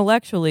know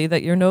intellectually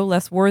that you're no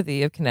less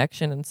worthy of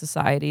connection in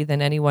society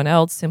than anyone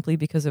else simply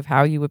because of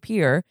how you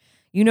appear.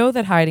 You know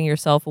that hiding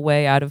yourself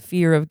away out of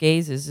fear of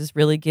gazes is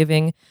really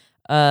giving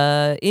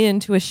in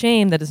to a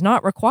shame that is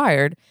not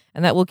required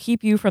and that will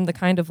keep you from the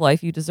kind of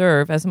life you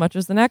deserve as much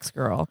as the next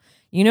girl.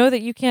 You know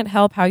that you can't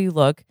help how you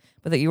look,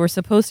 but that you are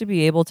supposed to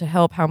be able to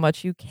help how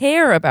much you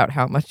care about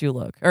how much you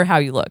look, or how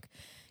you look.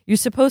 You're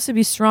supposed to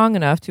be strong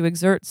enough to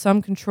exert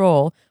some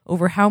control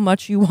over how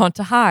much you want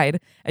to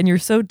hide, and you're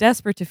so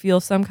desperate to feel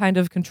some kind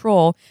of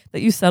control that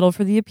you settle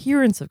for the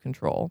appearance of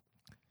control.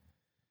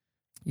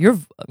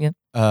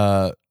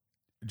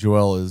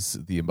 Joelle is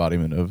the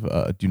embodiment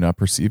of do not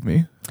perceive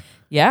me.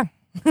 Yeah.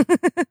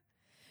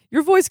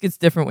 Your voice gets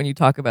different when you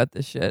talk about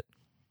this shit.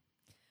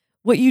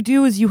 What you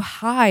do is you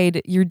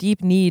hide your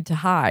deep need to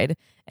hide,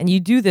 and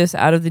you do this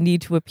out of the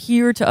need to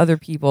appear to other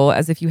people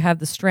as if you have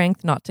the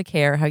strength not to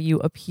care how you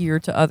appear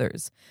to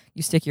others.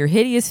 You stick your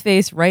hideous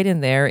face right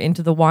in there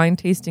into the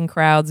wine-tasting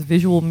crowd's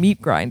visual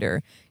meat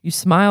grinder. You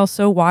smile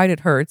so wide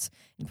it hurts,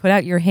 and put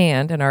out your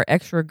hand and are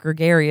extra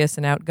gregarious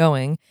and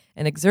outgoing,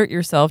 and exert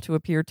yourself to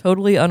appear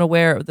totally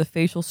unaware of the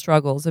facial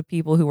struggles of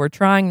people who are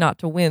trying not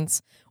to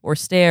wince or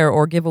stare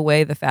or give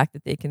away the fact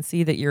that they can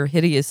see that you're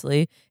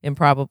hideously,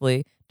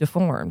 improbably,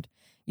 deformed.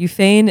 You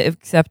feign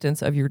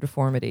acceptance of your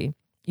deformity.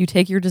 You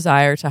take your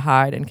desire to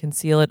hide and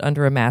conceal it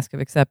under a mask of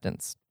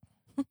acceptance.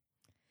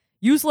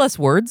 Use less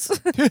words.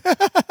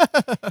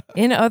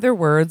 In other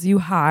words, you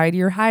hide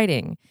your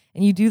hiding,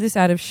 and you do this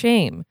out of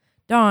shame.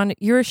 Dawn,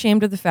 you're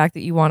ashamed of the fact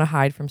that you want to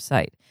hide from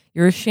sight.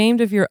 You're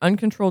ashamed of your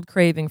uncontrolled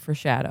craving for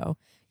shadow.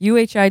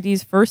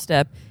 UHID's first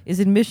step is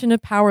admission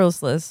of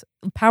powerlessness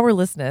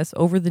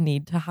over the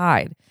need to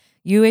hide.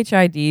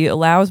 UHID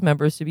allows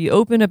members to be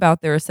open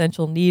about their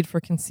essential need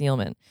for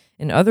concealment.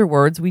 In other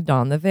words, we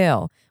don the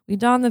veil. We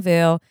don the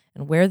veil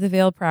and wear the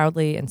veil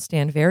proudly and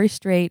stand very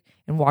straight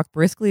and walk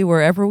briskly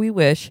wherever we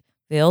wish,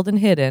 veiled and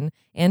hidden,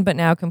 and but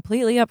now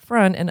completely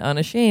upfront and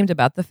unashamed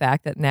about the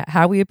fact that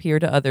how we appear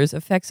to others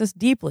affects us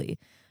deeply,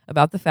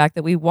 about the fact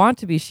that we want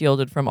to be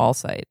shielded from all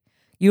sight.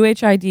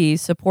 UHID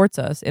supports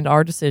us in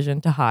our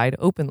decision to hide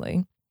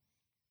openly.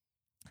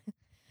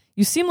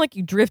 You seem like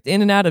you drift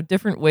in and out of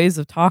different ways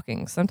of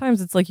talking.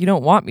 Sometimes it's like you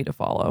don't want me to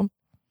follow.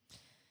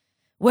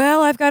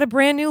 Well, I've got a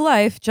brand new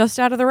life just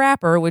out of the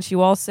wrapper, which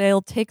you all say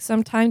will take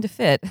some time to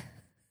fit.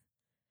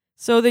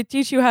 So they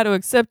teach you how to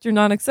accept your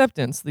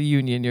non-acceptance, the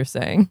union, you're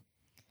saying.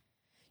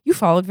 You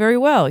followed very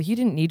well. You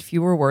didn't need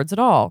fewer words at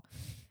all.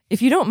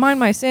 If you don't mind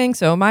my saying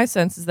so, my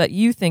sense is that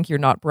you think you're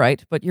not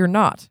bright, but you're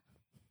not.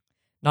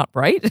 Not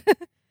bright?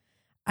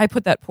 I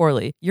put that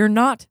poorly. You're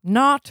not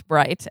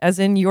bright, as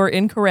in you're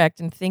incorrect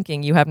in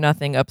thinking you have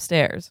nothing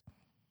upstairs.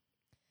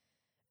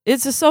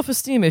 It's a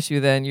self-esteem issue,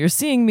 then. You're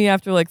seeing me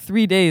after like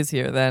 3 days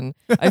here, then.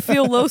 I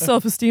feel low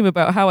self-esteem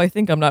about how I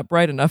think I'm not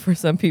bright enough for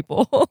some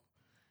people.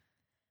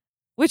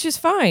 Which is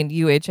fine,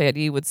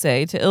 UHID would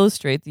say, to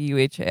illustrate the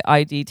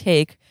UHID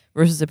take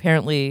versus an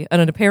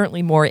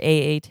apparently more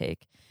AA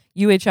take.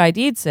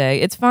 UHID'd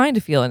say it's fine to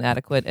feel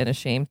inadequate and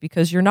ashamed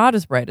because you're not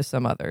as bright as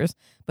some others,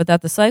 but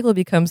that the cycle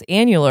becomes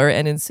annular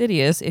and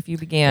insidious if you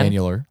began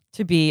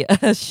to be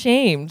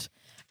ashamed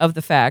of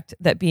the fact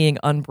that being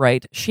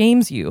unbright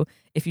shames you.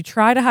 If you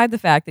try to hide the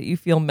fact that you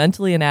feel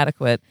mentally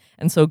inadequate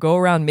and so go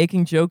around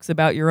making jokes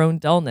about your own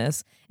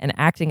dullness and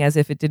acting as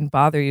if it didn't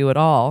bother you at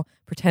all,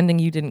 pretending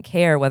you didn't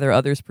care whether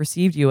others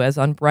perceived you as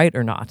unbright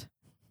or not.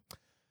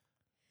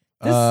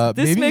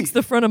 This makes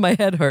the front of my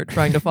head hurt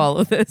trying to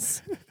follow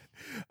this.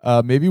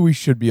 Maybe we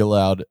should be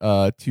allowed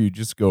to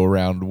just go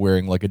around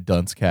wearing like a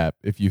dunce cap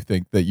if you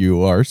think that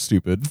you are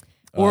stupid.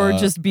 Or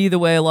just be the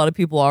way a lot of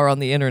people are on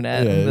the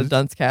internet. Yeah, and the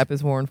dunce cap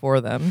is worn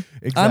for them.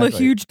 Exactly. I'm a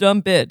huge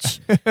dumb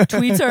bitch.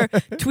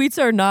 Tweets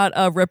are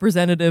not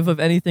representative of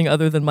anything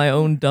other than my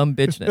own dumb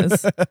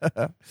bitchness.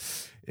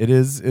 It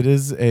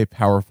is a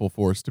powerful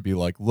force to be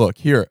like, look,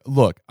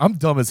 I'm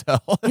dumb as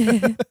hell.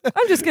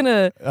 I'm just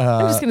gonna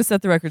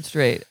set the record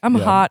straight. I'm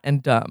hot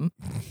and dumb.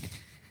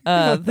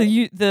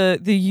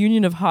 The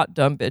union of hot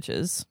dumb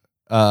bitches,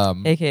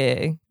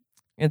 aka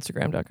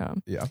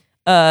Instagram.com. Yeah.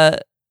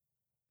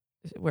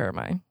 Where am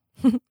I?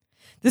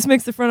 This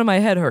makes the front of my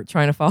head hurt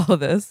trying to follow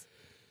this.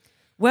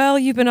 Well,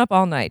 you've been up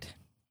all night.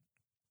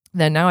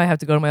 Then now I have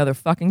to go to my other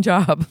fucking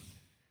job.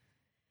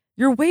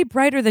 You're way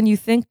brighter than you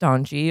think,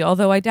 Donji,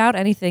 although I doubt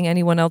anything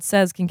anyone else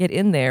says can get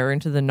in there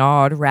into the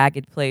gnawed,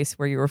 ragged place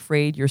where you're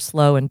afraid you're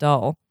slow and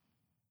dull.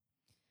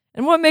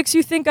 And what makes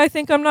you think I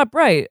think I'm not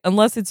bright,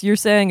 unless it's you're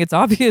saying it's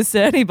obvious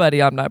to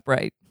anybody I'm not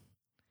bright?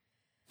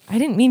 I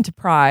didn't mean to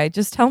pry.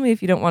 Just tell me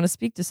if you don't want to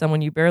speak to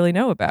someone you barely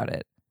know about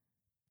it.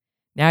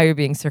 Now you're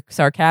being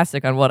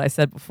sarcastic on what I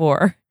said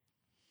before. ...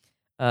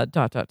 I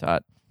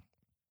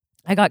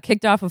got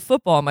kicked off of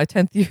football my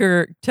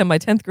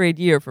 10th grade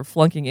year for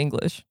flunking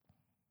English.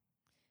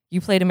 You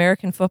played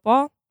American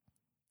football?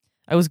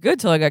 I was good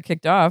till I got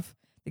kicked off.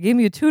 They gave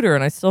me a tutor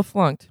and I still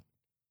flunked.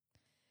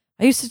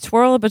 I used to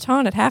twirl a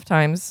baton at half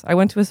times. I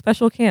went to a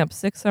special camp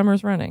 6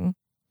 summers running.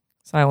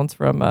 Silence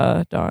from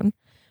Dawn.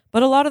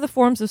 But a lot of the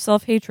forms of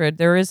self-hatred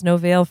there is no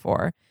veil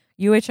for.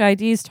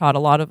 UHIDs taught a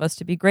lot of us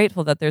to be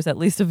grateful that there's at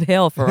least a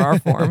veil for our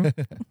form.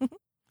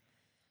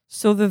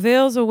 So the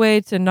veil's a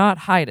way to not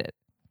hide it.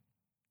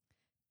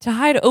 To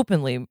hide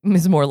openly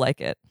is more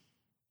like it.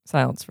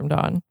 Silence from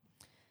Dawn.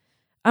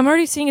 I'm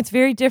already seeing it's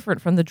very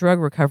different from the drug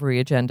recovery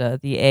agenda,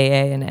 the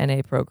AA and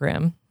NA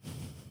program.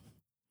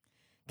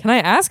 Can I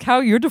ask how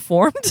you're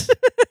deformed?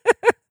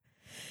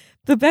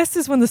 The best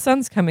is when the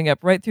sun's coming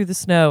up right through the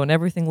snow and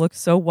everything looks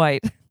so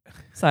white.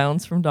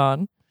 Silence from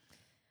Dawn.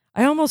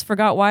 I almost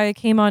forgot why I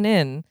came on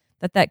in.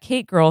 That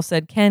Kate girl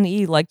said Ken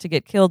E. liked to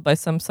get killed by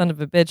some son of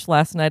a bitch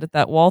last night at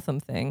that Waltham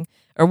thing,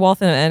 or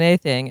Waltham NA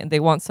thing, and they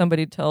want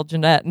somebody to tell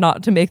Jeanette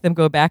not to make them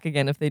go back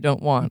again if they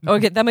don't want.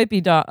 Okay, that might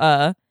be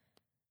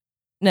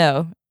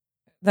no,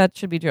 that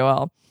should be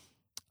Joelle.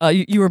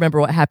 You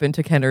remember what happened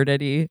to Kennard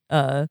Eddie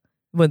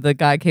when the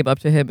guy came up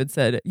to him and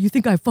said, "You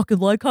think I fucking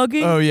like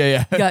hugging?" Oh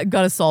yeah.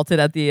 Got assaulted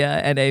at the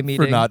NA meeting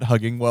for not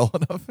hugging well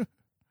enough.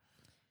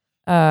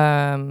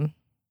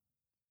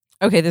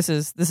 Okay, this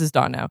is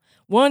Dawn now.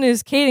 One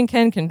is Kate and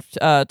Ken can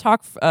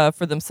talk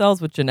for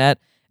themselves with Jeanette,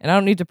 and I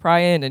don't need to pry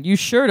in, and you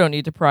sure don't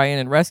need to pry in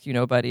and rescue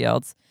nobody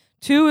else.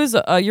 2 is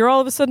you're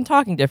all of a sudden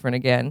talking different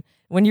again.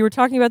 When you were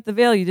talking about the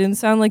veil, you didn't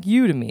sound like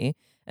you to me.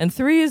 And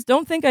 3 is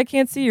don't think I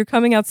can't see you're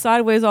coming out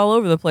sideways all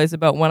over the place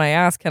about when I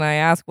ask, can I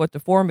ask what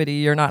deformity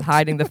you're not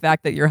hiding the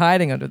fact that you're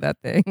hiding under that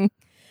thing.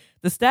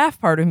 The staff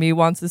part of me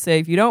wants to say,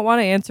 if you don't want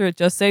to answer it,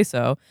 just say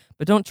so,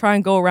 but don't try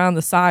and go around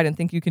the side and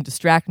think you can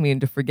distract me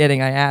into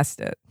forgetting I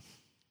asked it.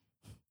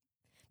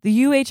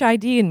 The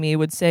UHID in me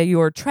would say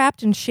you're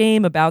trapped in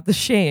shame about the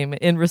shame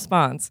in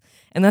response,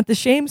 and that the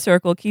shame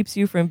circle keeps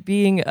you from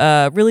being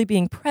really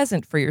being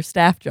present for your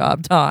staff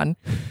job, Dawn.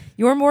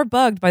 You're more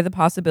bugged by the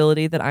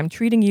possibility that I'm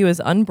treating you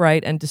as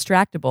unbright and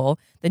distractible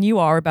than you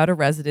are about a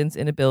resident's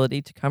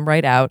inability to come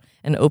right out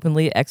and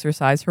openly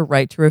exercise her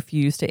right to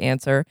refuse to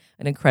answer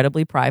an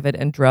incredibly private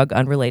and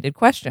drug-unrelated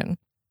question.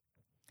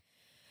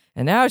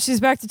 And now she's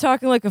back to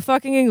talking like a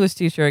fucking English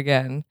teacher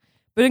again.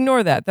 But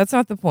ignore that. That's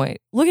not the point.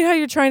 Look at how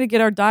you're trying to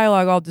get our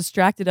dialogue all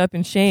distracted up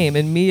in shame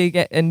and me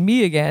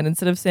again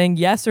instead of saying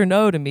yes or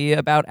no to me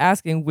about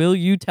asking, will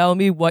you tell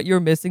me what you're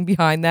missing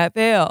behind that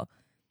veil?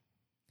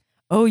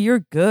 Oh, you're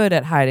good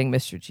at hiding,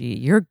 Mr. G.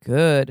 You're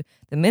good.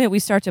 The minute we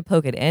start to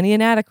poke at any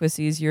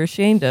inadequacies you're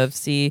ashamed of,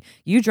 see,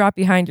 you drop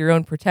behind your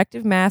own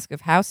protective mask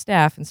of house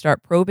staff and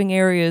start probing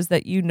areas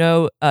that you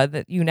now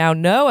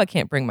know I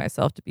can't bring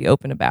myself to be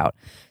open about,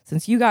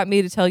 since you got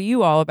me to tell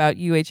you all about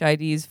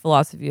UHID's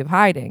philosophy of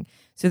hiding,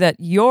 so that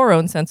your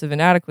own sense of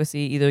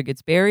inadequacy either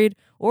gets buried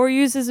or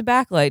used as a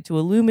backlight to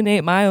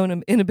illuminate my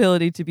own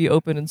inability to be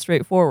open and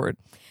straightforward.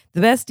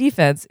 The best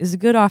defense is a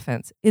good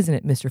offense, isn't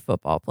it, Mr.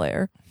 Football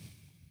Player?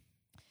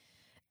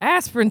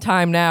 Aspirin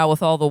time now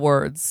with all the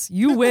words.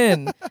 You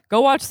win.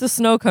 Go watch the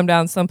snow come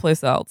down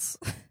someplace else.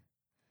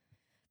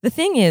 The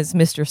thing is,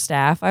 Mr.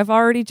 Staff, I've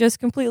already just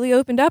completely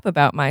opened up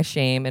about my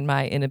shame and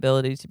my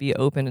inability to be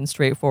open and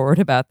straightforward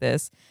about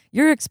this.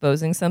 You're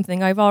exposing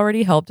something I've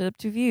already helped up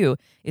to view.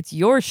 It's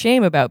your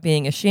shame about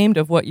being ashamed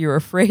of what you're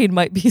afraid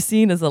might be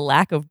seen as a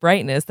lack of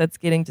brightness that's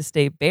getting to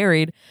stay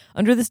buried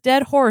under this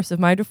dead horse of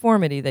my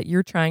deformity that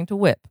you're trying to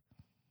whip.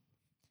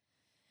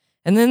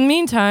 And in the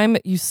meantime,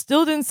 you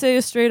still didn't say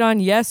a straight-on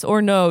yes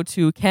or no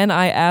to, can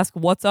I ask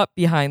what's up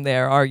behind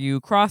there? Are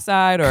you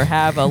cross-eyed or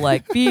have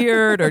a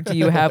beard, or do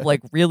you have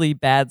really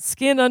bad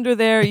skin under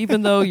there,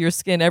 even though your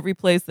skin every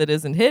place that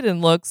isn't hidden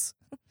looks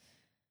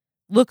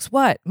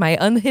what? My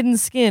unhidden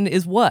skin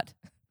is what?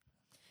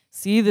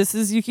 See, this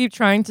is you keep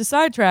trying to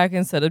sidetrack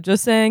instead of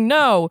just saying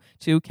no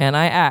to, can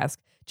I ask?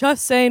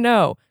 Just say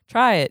no.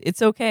 Try it.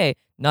 It's okay.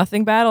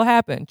 Nothing bad will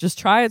happen. Just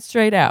try it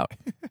straight out.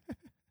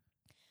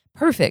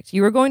 Perfect.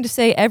 You were going to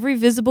say every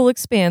visible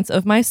expanse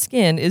of my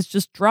skin is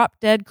just drop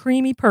dead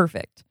creamy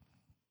perfect.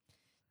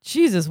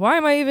 Jesus, why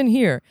am I even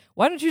here?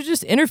 Why don't you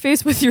just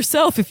interface with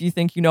yourself if you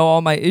think you know all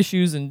my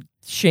issues and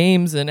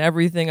shames and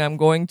everything I'm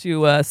going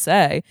to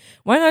say?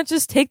 Why not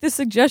just take the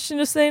suggestion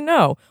to say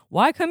no?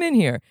 Why come in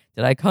here?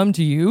 Did I come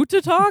to you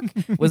to talk?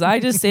 Was I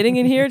just sitting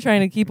in here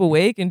trying to keep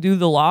awake and do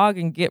the log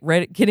and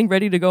getting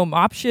ready to go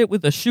mop shit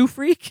with a shoe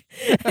freak?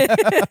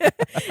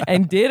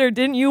 And did or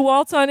didn't you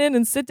waltz on in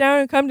and sit down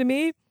and come to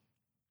me?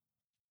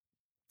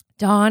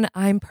 Dawn,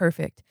 I'm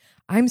perfect.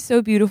 I'm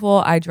so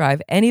beautiful, I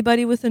drive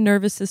anybody with a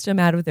nervous system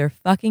out of their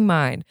fucking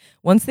mind.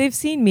 Once they've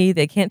seen me,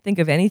 they can't think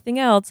of anything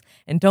else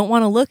and don't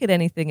want to look at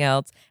anything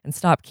else and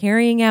stop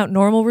carrying out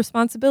normal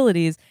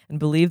responsibilities and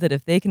believe that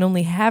if they can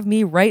only have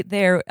me right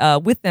there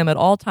with them at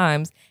all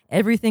times,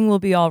 everything will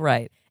be all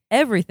right.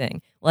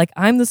 Everything. Like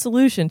I'm the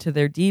solution to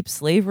their deep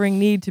slavering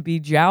need to be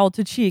jowl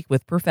to cheek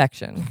with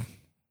perfection.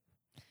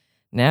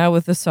 Now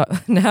with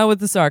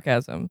the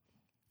sarcasm.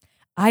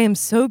 I am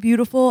so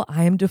beautiful,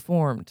 I am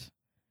deformed.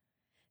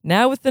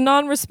 Now with the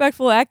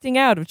non-respectful acting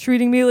out of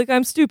treating me like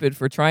I'm stupid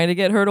for trying to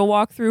get her to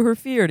walk through her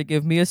fear to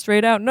give me a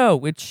straight out no,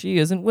 which she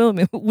isn't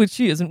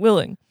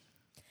willing.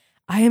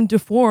 I am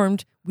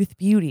deformed with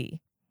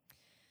beauty.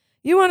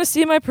 You want to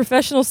see my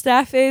professional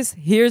staff face?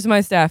 Here's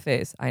my staff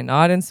face. I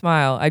nod and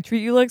smile. I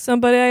treat you like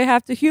somebody I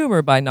have to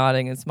humor by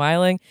nodding and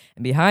smiling.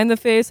 And behind the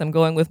face, I'm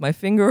going with my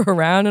finger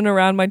around and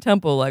around my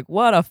temple like,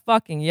 what a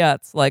fucking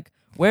yutz. Like,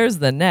 where's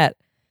the net?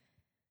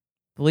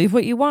 Believe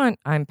what you want.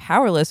 I'm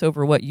powerless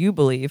over what you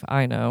believe.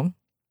 I know.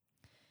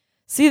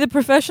 See the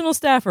professional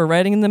staffer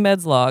writing in the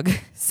meds log.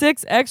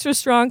 6 extra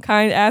strong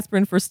kind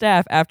aspirin for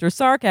staff after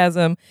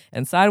sarcasm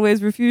and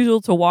sideways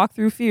refusal to walk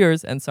through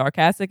fears and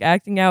sarcastic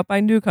acting out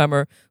by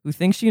newcomer who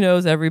thinks she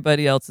knows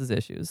everybody else's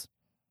issues.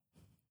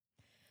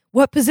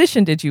 What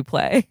position did you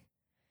play?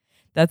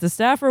 That the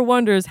staffer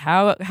wonders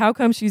how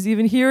come she's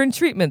even here in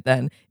treatment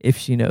then, if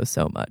she knows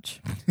so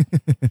much.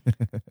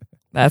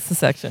 That's the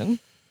section.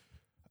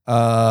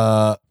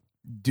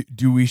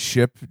 Do we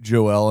ship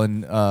Joelle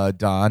and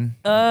Don?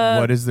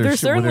 What is their? They're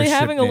certainly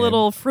having a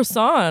little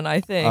frisson,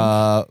 I think.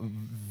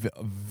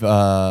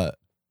 Van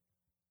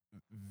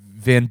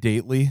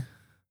Dately.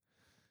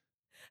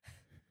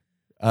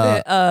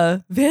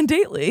 Van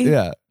Dately.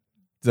 Yeah.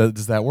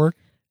 Does that work?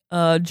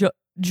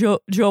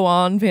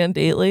 Joanne Van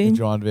Dately.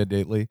 Joanne Van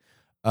Dately.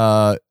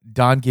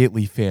 Don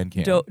Gately fan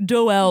cam.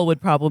 Doelle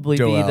would probably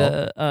be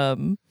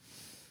the.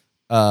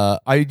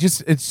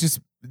 It's just.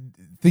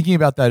 Thinking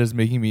about that is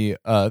making me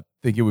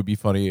think it would be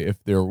funny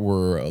if there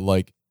were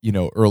early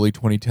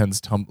 2010s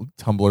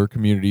Tumblr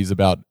communities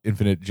about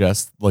Infinite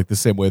Jest, like the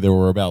same way there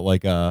were about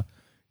like the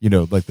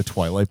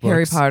Twilight books,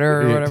 Harry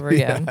Potter or whatever.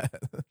 Yeah.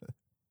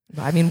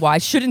 I mean, why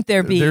shouldn't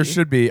there be? There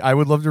should be. I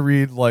would love to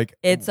read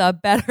it's a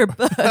better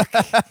book.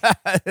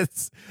 I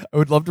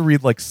would love to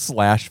read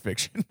slash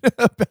fiction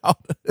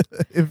about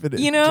Infinite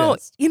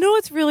Jest. You know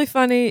what's really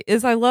funny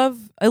is I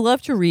love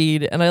to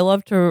read and I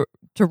love to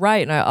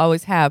write, and I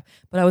always have,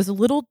 but I was a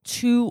little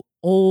too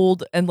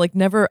old and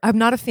I'm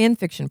not a fan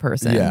fiction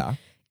person. Yeah.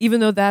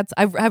 Even though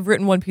I've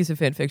written one piece of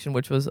fan fiction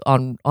which was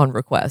on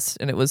request,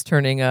 and it was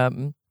turning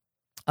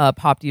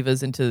pop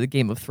divas into the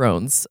Game of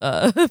Thrones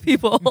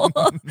people.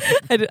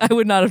 I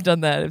would not have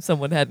done that if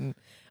someone hadn't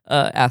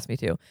asked me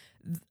to.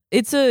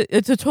 It's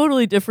a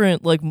totally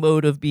different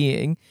mode of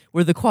being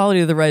where the quality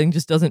of the writing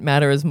just doesn't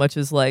matter as much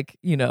as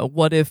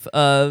what if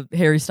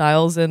Harry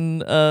Styles and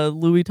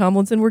Louis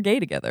Tomlinson were gay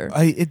together?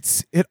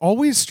 It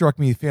always struck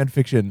me, fan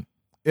fiction.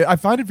 I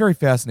find it very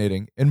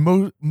fascinating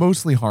and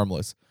mostly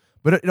harmless,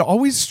 but it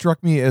always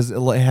struck me as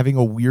having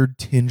a weird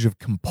tinge of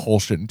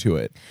compulsion to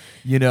it.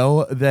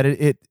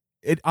 That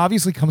it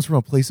obviously comes from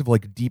a place of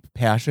deep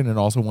passion and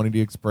also wanting to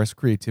express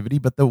creativity,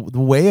 but the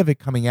way of it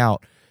coming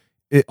out,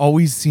 it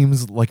always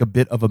seems like a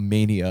bit of a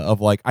mania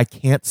of I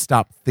can't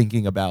stop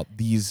thinking about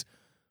this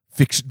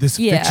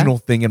fictional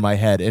thing in my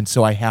head, and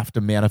so I have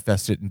to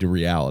manifest it into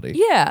reality.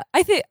 Yeah,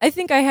 I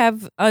think I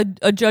have a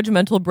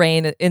judgmental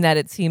brain in that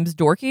it seems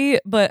dorky,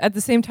 but at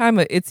the same time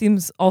it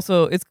seems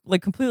also it's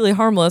completely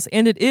harmless,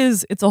 and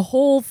it's a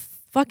whole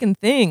fucking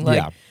thing.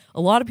 A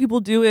lot of people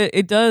do it.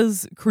 It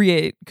does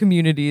create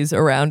communities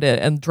around it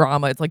and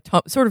drama. It's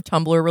sort of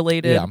Tumblr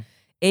related. Yeah.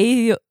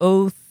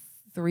 AO3.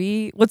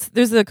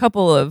 There's a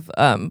couple of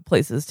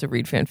places to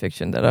read fan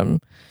fiction that I'm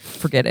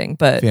forgetting,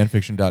 but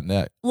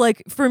fanfiction.net.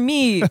 For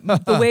me,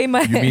 the way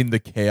my you mean the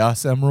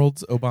Chaos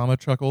Emeralds? Obama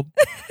chuckled.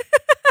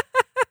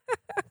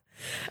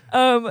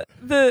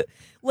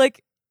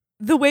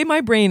 The way my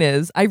brain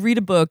is, I read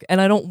a book and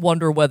I don't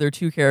wonder whether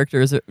two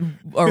characters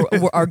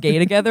are gay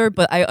together,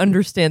 but I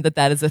understand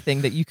that is a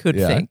thing that you could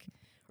think.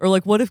 Or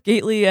what if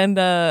Gately and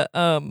I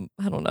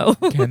don't know,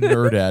 Ken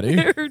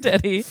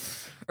Erdaddy.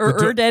 Or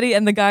Erdaddy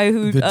and the guy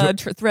who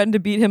threatened to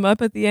beat him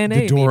up at the NA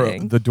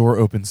meeting. The door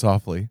opened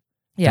softly.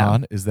 Yeah.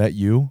 Don, is that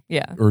you?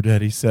 Yeah.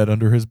 Erdaddy said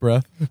under his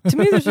breath. To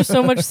me, there's just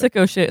so much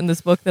sicko shit in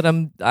this book that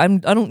I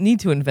don't need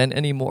to invent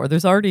anymore.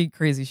 There's already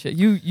crazy shit.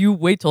 You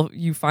wait till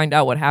you find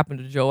out what happened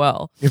to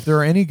Joelle. If there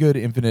are any good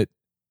Infinite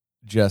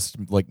Jest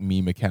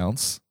meme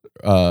accounts,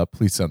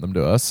 please send them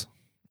to us.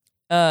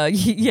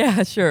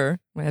 Yeah, sure.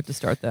 Might have to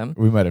start them.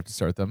 We might have to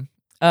start them.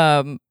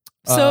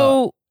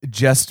 So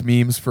Jest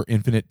memes for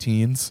Infinite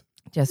Teens.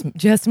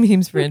 Just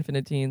memes for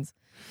Infinite Teens.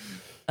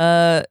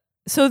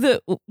 So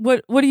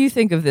what do you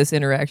think of this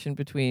interaction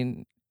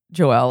between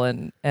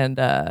Joelle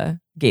and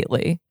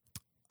Gately?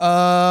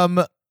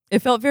 It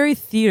felt very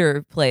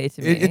theater play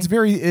to me.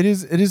 It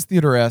is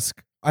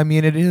theater-esque. I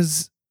mean, it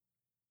is.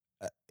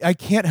 I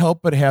can't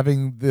help but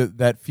having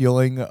that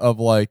feeling of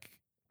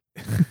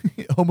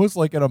almost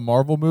like in a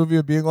Marvel movie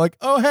of being like,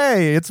 oh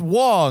hey, it's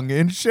Wong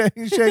in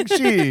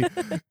Shang-Chi.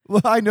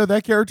 Well, I know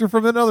that character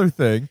from another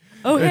thing.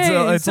 Oh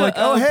hey, it's like,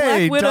 oh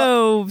hey, Black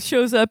Widow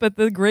shows up at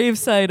the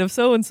gravesite of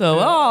so and so.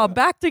 Oh,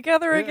 back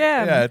together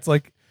again. Yeah, it's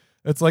like,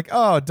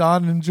 oh,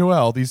 Don and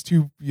Joel, these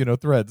two,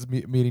 threads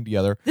meeting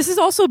together. This is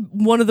also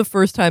one of the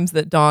first times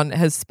that Don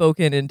has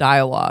spoken in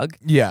dialogue.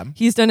 Yeah.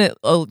 He's done it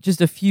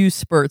just a few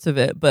spurts of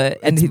it,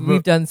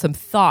 we've done some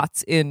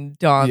thoughts in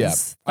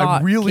Don's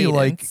thought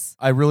cadence.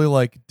 I really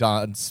like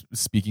Don's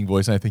speaking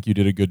voice, and I think you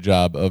did a good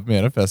job of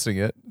manifesting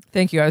it.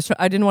 Thank you.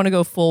 I didn't want to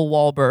go full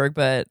Wahlberg,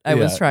 but I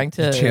was trying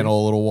to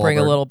channel a little Wahlberg. Bring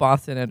a little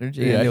Boston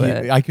energy into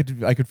it. I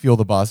could feel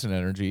the Boston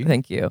energy.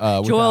 Thank you.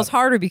 Joel's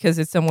harder because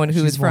it's someone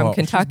who is from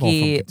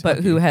Kentucky, but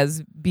who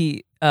has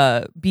beat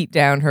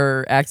down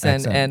her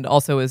accent and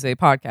also is a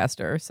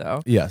podcaster. So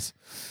yes,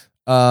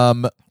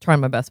 trying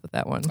my best with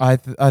that one. I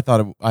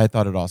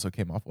thought it also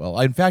came off well.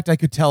 In fact, I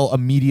could tell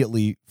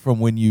immediately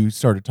from when you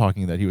started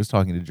talking that he was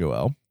talking to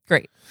Joel.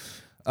 Great.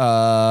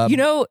 I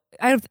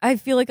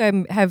feel like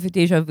I have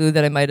deja vu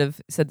that I might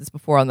have said this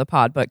before on the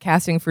pod, but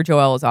casting for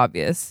Joel is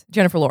obvious.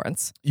 Jennifer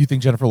Lawrence. You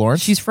think Jennifer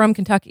Lawrence? She's from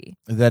Kentucky.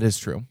 That is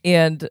true.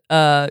 And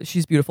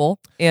she's beautiful,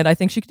 and I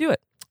think she could do it.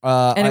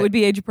 And it would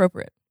be age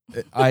appropriate.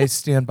 I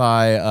stand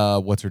by,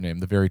 what's her name?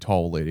 The very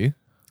tall lady.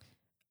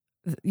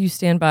 You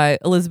stand by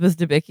Elizabeth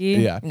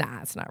Debicki? Yeah. Nah,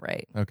 that's not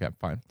right. Okay,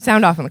 fine.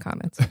 Sound off in the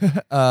comments.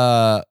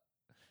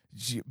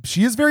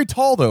 She is very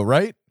tall, though,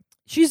 right?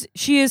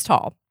 She is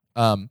tall.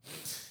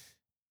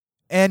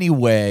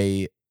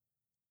 Anyway,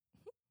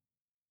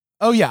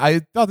 oh yeah,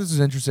 I thought this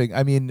was interesting.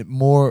 I mean,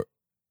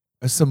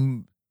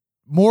 some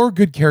more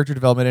good character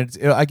development,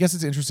 and I guess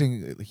it's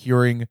interesting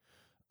hearing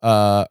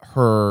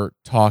her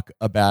talk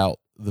about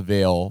the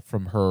Veil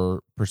from her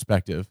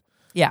perspective.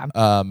 Yeah.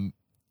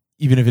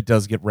 Even if it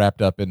does get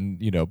wrapped up in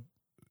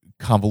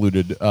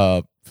convoluted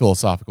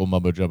philosophical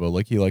mumbo jumbo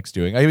like he likes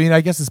doing. I mean, I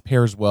guess this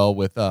pairs well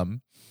with the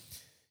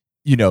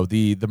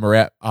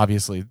Marath.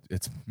 Obviously,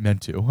 it's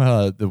meant to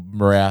the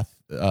Marath.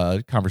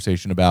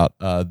 Conversation about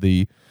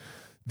the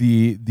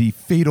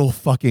fatal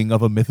fucking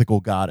of a mythical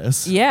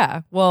goddess.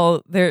 Yeah,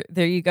 well, there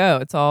you go.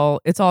 It's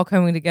all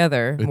coming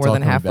together more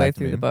than halfway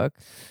through the book.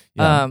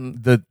 Yeah.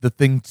 The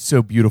thing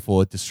so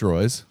beautiful it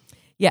destroys.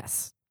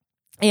 Yes,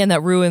 and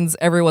that ruins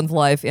everyone's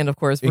life, and of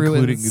course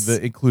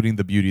including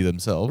the beauty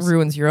themselves.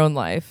 Ruins your own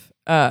life.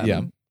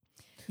 Yeah.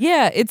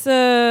 It's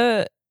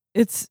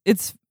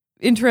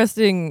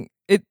interesting.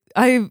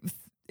 I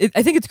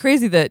think it's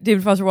crazy that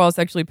David Foster Wallace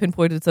actually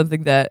pinpointed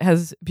something that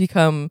has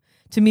become,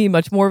 to me,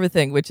 much more of a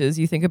thing, which is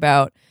you think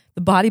about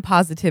the body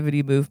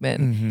positivity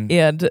movement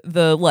and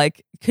the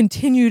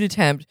continued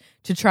attempt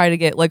to try to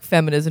get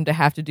feminism to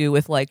have to do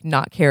with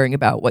not caring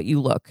about what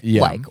you look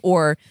like,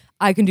 or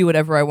I can do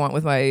whatever I want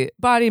with my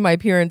body, my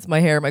appearance, my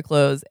hair, my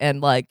clothes,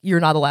 and you're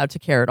not allowed to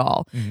care at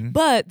all.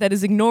 But that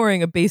is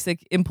ignoring a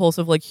basic impulse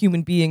of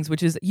human beings,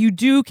 which is you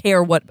do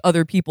care what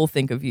other people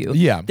think of you.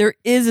 Yeah. There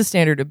is a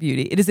standard of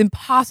beauty. It is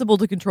impossible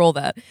to control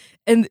that.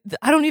 And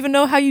I don't even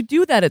know how you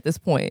do that at this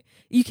point.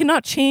 You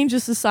cannot change a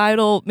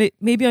societal,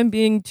 maybe I'm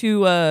being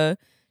too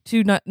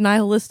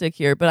nihilistic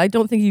here, but I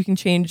don't think you can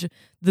change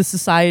the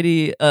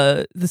society,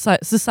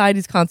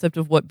 society's concept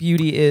of what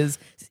beauty is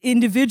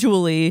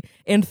individually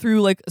and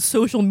through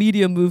social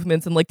media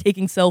movements and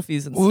taking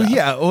selfies and stuff. Well,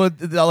 yeah,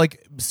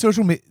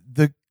 social media.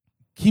 The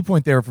key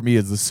point there for me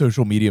is the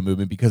social media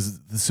movement, because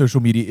the social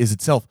media is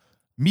itself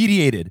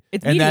mediated,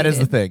 that is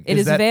the thing. It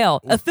is a veil.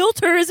 A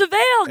filter is a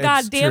veil.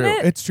 God damn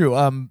it! It's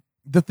true.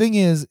 The thing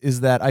is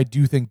that I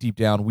do think deep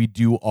down we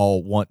do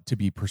all want to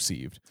be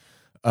perceived.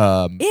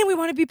 And we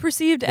want to be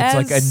perceived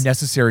as a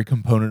necessary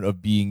component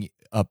of being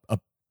a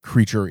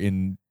creature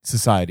in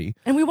society.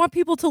 And we want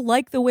people to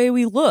like the way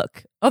we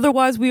look.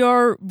 Otherwise, we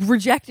are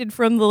rejected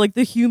from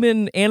the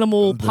human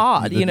animal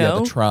pod.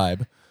 The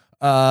tribe.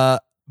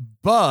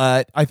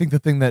 But I think the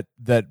thing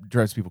that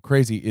drives people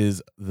crazy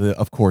is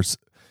of course,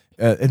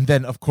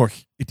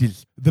 it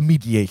is the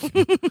mediation.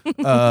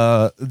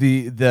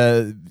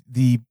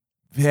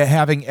 the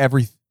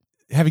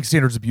having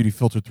standards of beauty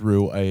filtered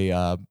through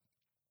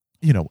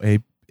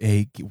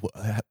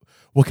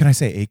what can I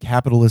say? A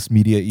capitalist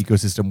media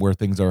ecosystem where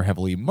things are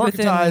heavily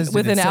marketized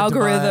with an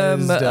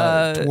algorithm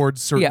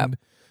towards certain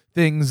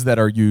things that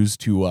are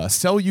used to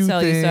sell you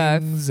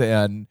things,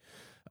 and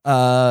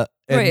right.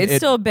 It's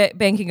still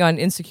banking on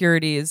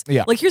insecurities.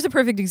 Yeah. Here's a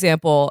perfect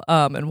example,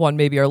 and one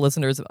maybe our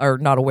listeners are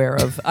not aware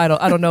of. I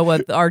don't know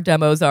what our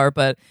demos are,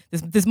 but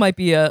this might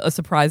be a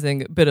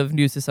surprising bit of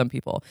news to some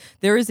people.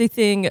 There is a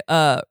thing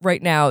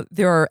right now.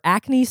 There are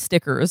acne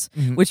stickers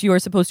which you are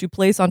supposed to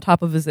place on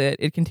top of a zit.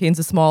 It contains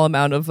a small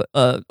amount of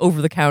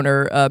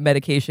over-the-counter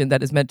medication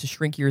that is meant to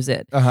shrink your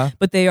zit.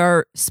 But they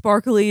are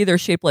sparkly. They're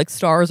shaped like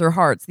stars or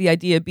hearts. The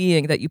idea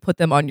being that you put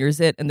them on your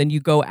zit and then you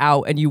go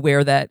out and you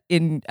wear that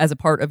as a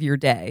part of your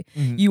day.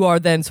 you are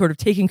then sort of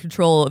taking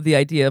control of the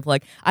idea of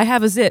like, I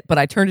have a zit, but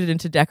I turned it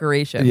into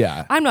decoration.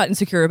 Yeah. I'm not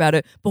insecure about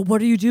it, but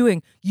what are you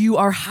doing? You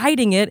are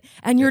hiding it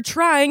and you're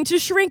trying to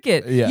shrink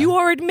it. Yeah. You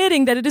are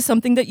admitting that it is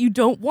something that you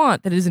don't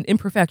want, that it is an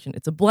imperfection.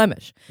 It's a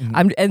blemish.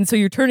 And so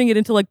you're turning it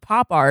into like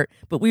pop art,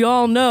 but we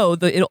all know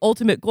the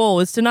ultimate goal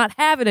is to not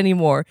have it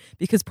anymore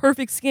because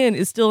perfect skin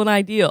is still an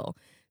ideal.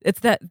 That's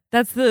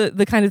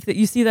the kind of thing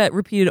you see that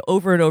repeated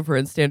over and over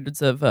in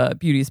standards of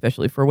beauty,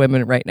 especially for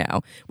women right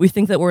now. We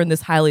think that we're in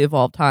this highly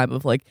evolved time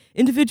of like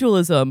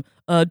individualism,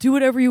 do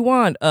whatever you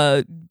want,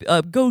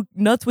 go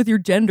nuts with your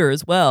gender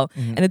as well,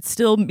 and it's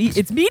still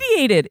it's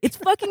mediated. It's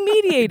fucking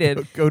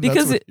mediated. Go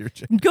nuts with your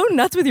gender. Go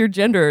nuts with your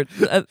gender.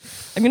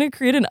 I'm gonna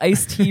create an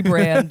iced tea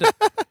brand.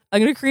 I'm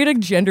going to create a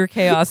gender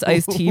chaos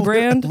iced tea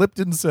brand.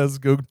 Lipton says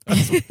go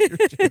nuts with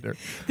your gender.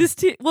 This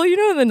tea, well, you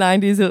know, in the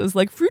 90s, it was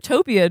like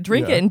Fruitopia,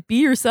 drink it and be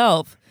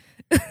yourself.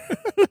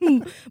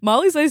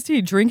 Molly's iced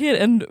tea, drink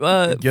it and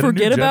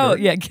forget about,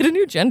 get a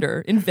new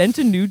gender. Invent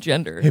a new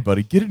gender. Hey,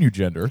 buddy, get a new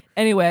gender.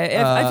 Anyway,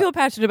 I feel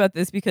passionate about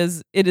this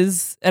because it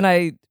is, and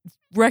I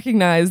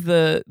recognize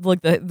the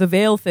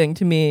veil thing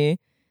to me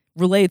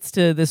relates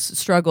to this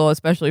struggle,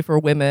 especially for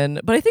women,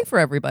 but I think for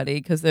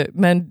everybody, because the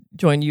men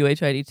join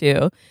UHID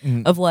too,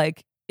 of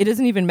like, it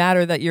doesn't even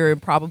matter that you're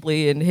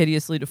improbably and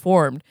hideously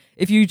deformed.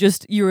 If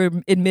you're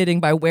admitting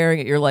by wearing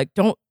it, you're like,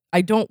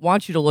 I don't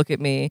want you to look at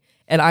me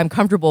and I'm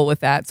comfortable with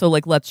that. So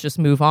like, let's just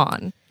move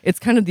on. It's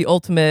kind of the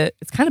ultimate,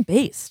 it's kind of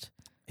based.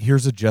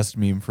 Here's a just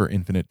meme for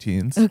Infinite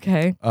Teens.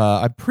 Okay.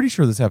 I'm pretty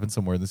sure this happened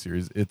somewhere in the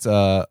series.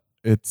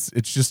 It's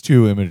just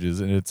two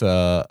images, and it's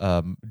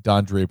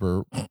Don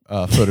Draper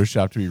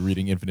photoshopped to be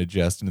reading Infinite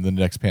Jest, and in the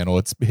next panel,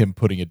 it's him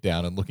putting it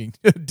down and looking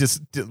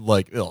just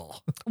like ugh.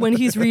 When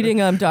he's reading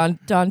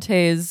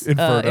Dante's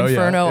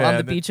Inferno on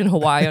the beach in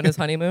Hawaii on his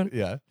honeymoon.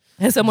 Yeah,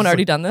 has someone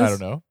already done this? I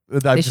don't know.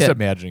 I'm just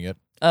imagining it.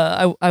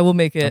 I will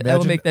make it. I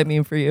will make that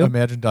meme for you.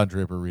 Imagine Don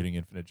Draper reading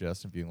Infinite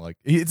Jest and being like,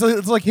 it's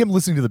like him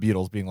listening to the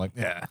Beatles, being like,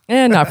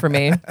 not for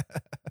me.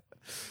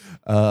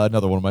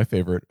 Another one of my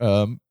favorite.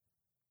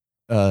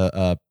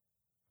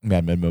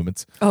 Mad Men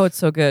moments. Oh, it's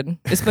so good.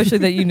 Especially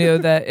that you knew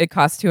that it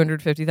cost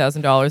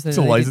 $250,000 and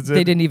to license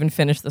they didn't even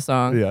finish the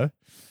song. Yeah.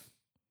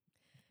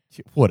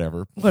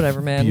 Whatever,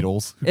 man.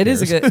 Beatles. It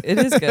is good.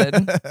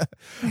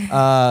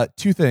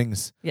 Two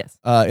things. Yes.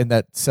 In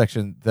that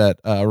section that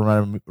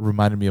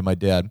reminded me of my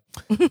dad.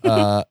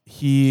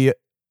 He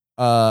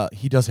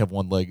does have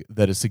one leg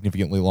that is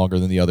significantly longer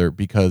than the other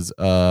because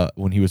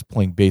when he was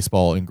playing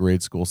baseball in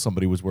grade school,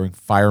 somebody was wearing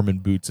fireman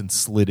boots and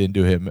slid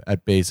into him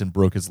at base and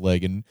broke his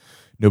leg, and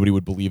nobody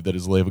would believe that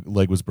his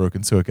leg was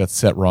broken, so it got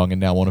set wrong,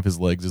 and now one of his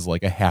legs is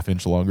like a half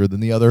inch longer than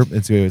the other,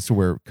 and so he has to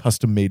wear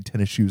custom-made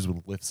tennis shoes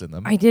with lifts in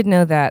them. I did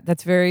know that.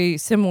 That's very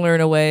similar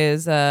in a way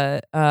as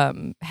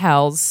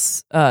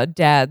Hal's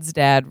dad's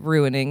dad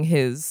ruining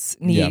his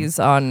knees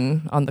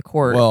on the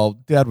court. Well,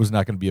 Dad was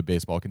not going to be a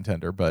baseball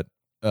contender, but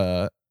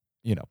still.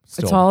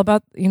 It's all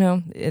about,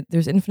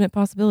 there's infinite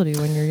possibility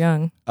when you're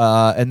young.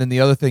 And then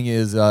the other thing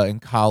is in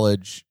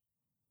college,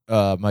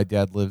 my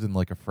dad lived in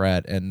like a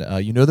frat, and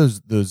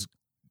those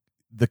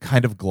the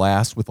kind of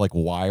glass with like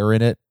wire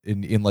in it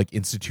in like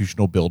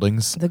institutional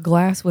buildings. The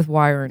glass with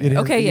wire in it.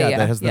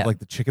 That has like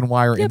the chicken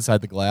wire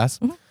inside the glass.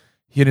 Mm-hmm.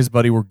 He and his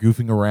buddy were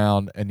goofing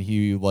around, and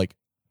he like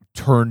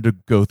turned to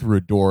go through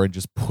a door and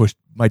just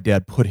my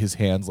dad put his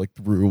hands like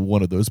through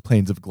one of those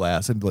panes of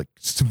glass and like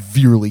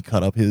severely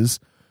cut up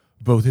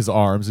both his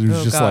arms. It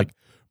was like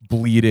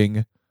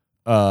bleeding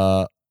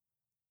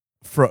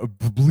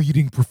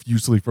bleeding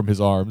profusely from his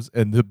arms,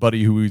 and the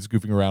buddy who he was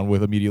goofing around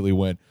with immediately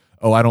went,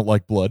 "Oh, I don't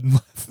like blood," and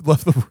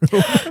left the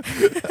room.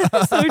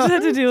 So he just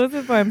had to deal with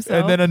it by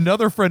himself. And then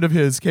another friend of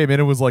his came in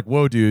and was like,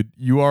 "Whoa, dude,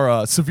 you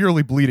are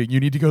severely bleeding. You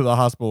need to go to the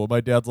hospital." And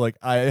my dad's like,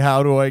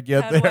 "How do I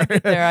get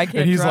there? I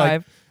can't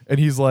drive." And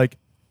he's like,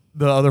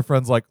 the other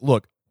friend's like,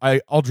 "Look,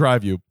 I'll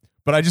drive you,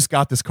 but I just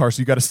got this car, so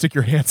you got to stick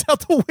your hands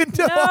out the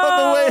window on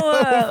the way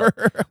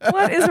over."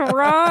 What is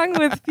wrong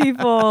with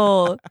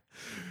people?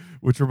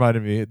 Which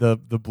reminded me, the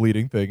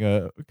bleeding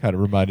thing kind of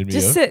reminded me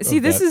just of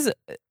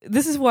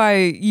this is why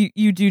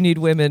you do need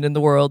women in the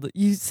world.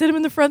 You sit them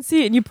in the front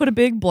seat and you put a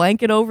big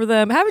blanket over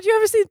them. Haven't you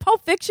ever seen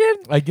Pulp Fiction?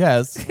 I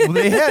guess. Well,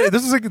 they had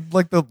this was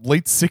like the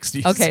late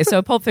 60s. Okay,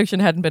 so Pulp Fiction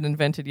hadn't been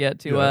invented yet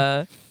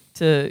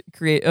to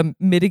create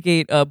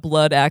mitigate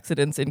blood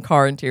accidents in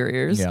car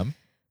interiors. Yeah.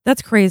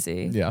 That's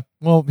crazy. Yeah.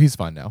 Well, he's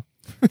fine now.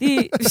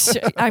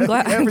 I'm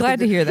glad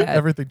to hear that.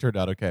 Everything turned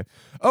out okay.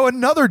 Oh,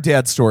 another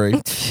dad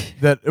story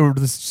that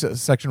this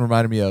section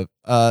reminded me of,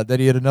 that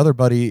he had another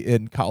buddy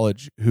in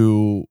college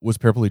who was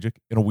paraplegic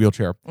in a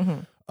wheelchair,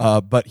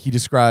 but he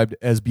described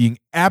as being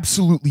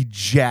absolutely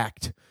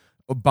jacked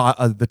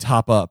the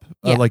top up,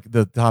 like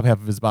the top half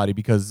of his body,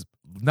 because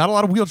not a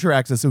lot of wheelchair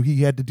access, so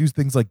he had to do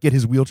things like get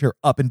his wheelchair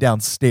up and down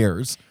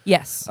stairs.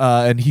 Yes.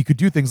 And he could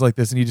do things like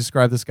this, and he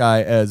described this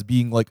guy as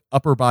being like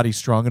upper body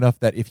strong enough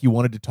that if he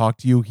wanted to talk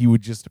to you, he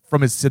would just,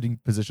 from his sitting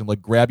position,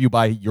 like grab you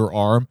by your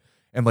arm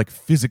and like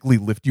physically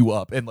lift you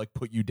up and like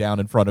put you down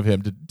in front of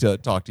him to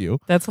talk to you.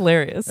 That's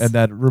hilarious. And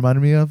that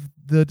reminded me of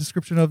the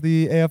description of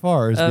the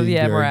AFR as being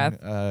very,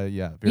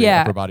 Morath. very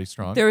upper body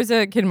strong. There was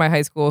a kid in my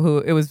high school who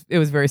it was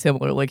very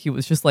similar. Like he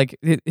was just like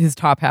his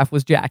top half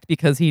was jacked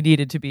because he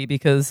needed to be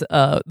because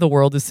the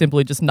world is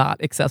simply just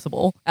not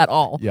accessible at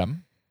all. Yeah.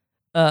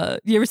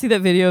 You ever see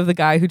that video of the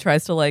guy who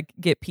tries to like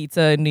get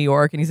pizza in New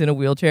York and he's in a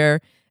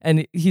wheelchair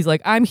and he's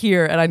like, I'm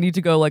here and I need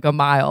to go like a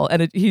mile,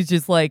 and he's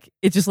just like,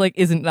 it just like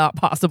isn't not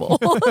possible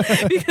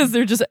because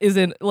there just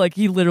isn't, like,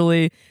 he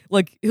literally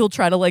like he'll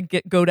try to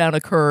like go down a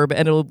curb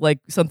and it'll like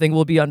something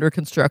will be under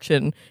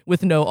construction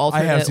with no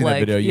alternate. I have seen like,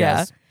 that video.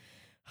 Yes.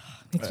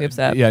 Makes me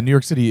upset. Yeah, New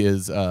York City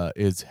is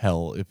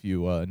hell if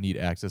you need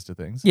access to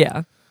things.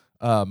 Yeah.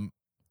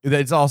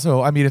 It's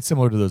also, I mean, it's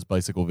similar to those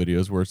bicycle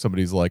videos where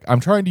somebody's like, I'm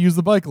trying to use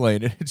the bike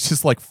lane. And it's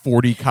just like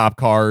 40 cop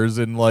cars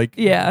and like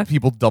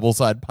people double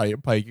side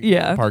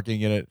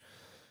parking in it.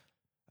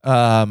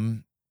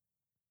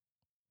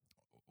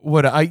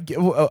 What I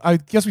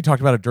guess we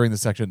talked about it during the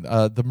section.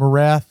 The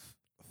Morath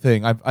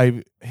thing,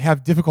 I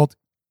have difficulty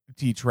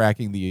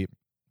tracking the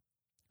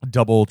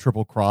double,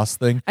 triple cross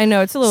thing. I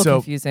know, it's a little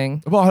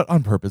confusing. Well,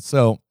 on purpose.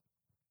 So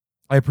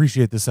I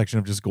appreciate this section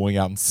of just going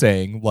out and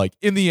saying, like,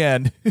 in the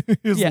end,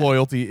 his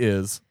loyalty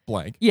is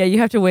blank. Yeah, you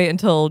have to wait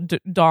until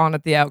dawn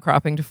at the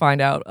outcropping to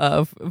find out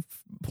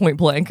point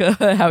blank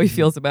how he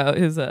feels about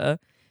his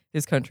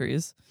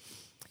countries.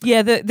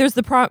 Yeah, there's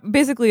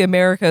basically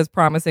America is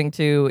promising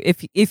to,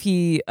 if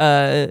he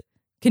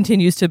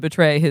continues to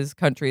betray his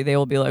country, they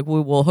will be like,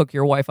 we will hook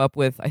your wife up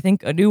with, I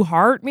think, a new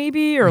heart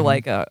maybe, or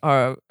like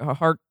a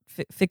heart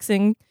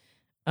fixing.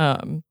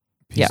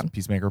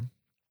 Peacemaker.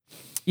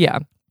 Yeah.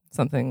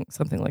 Something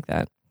like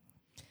that.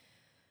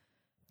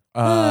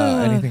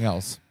 Anything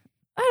else?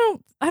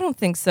 I don't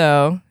think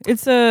so.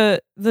 It's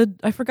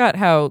I forgot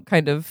how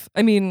kind of,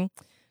 I mean,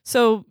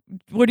 so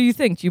what do you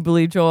think? Do you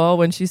believe Joelle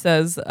when she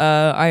says,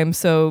 I am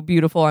so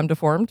beautiful, I'm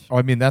deformed? Oh,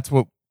 I mean, that's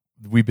what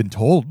we've been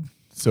told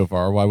so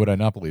far. Why would I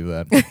not believe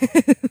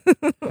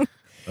that?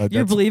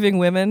 You're believing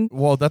women?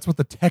 Well, that's what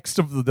the text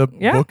of the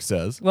book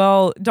says.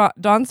 Well,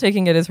 Dawn's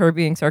taking it as her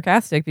being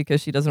sarcastic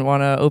because she doesn't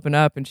want to open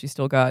up, and she's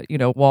still got,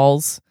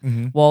 walls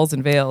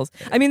and veils.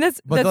 I mean,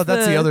 that's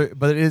the other.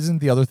 But it isn't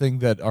the other thing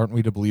that aren't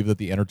we to believe that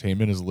the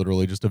entertainment is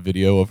literally just a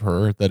video of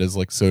her that is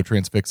like so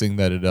transfixing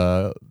that it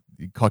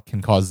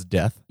can cause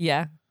death.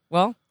 Yeah.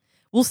 Well,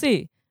 we'll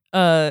see.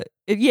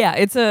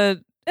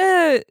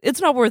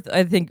 It's not worth,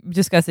 I think,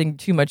 discussing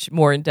too much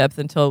more in depth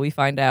until we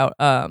find out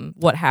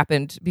what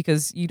happened,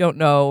 because you don't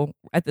know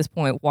at this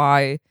point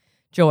why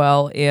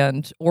Joelle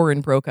and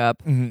Oren broke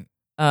up.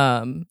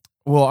 Well,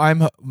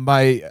 I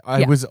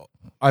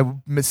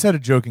said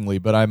it jokingly,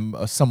 but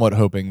I'm somewhat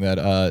hoping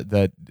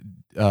that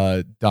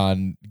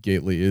Don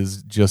Gately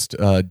is just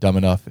dumb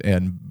enough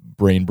and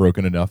brain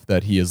broken enough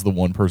that he is the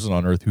one person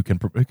on Earth who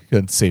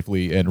can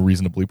safely and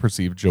reasonably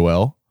perceive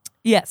Joelle.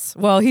 Yes.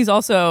 Well, he's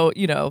also,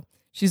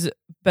 she's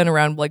been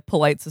around like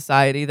polite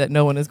society that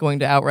no one is going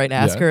to outright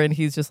ask her, and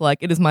he's just like,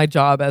 it is my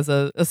job as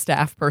a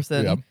staff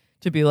person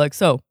to be like,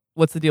 so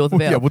what's the deal with the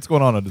veil? Yeah, what's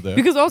going on under there?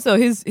 Because also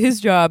his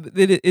job,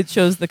 it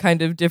shows the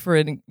kind of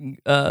different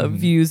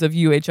views of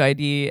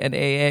UHID and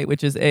AA,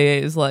 which is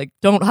AA is like,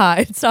 don't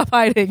hide, stop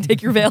hiding,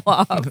 take your veil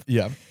off.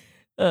 Yeah.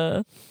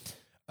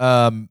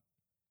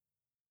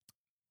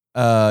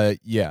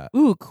 Yeah.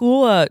 Ooh,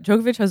 cool.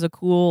 Djokovic has a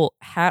cool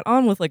hat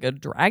on with like a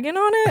dragon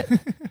on it.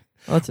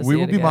 We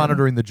will be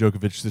monitoring the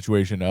Djokovic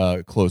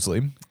situation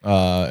closely,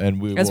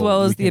 and as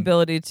well as the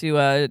ability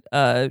to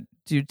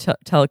do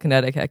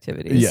telekinetic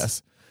activities.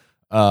 Yes.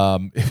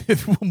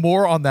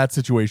 More on that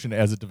situation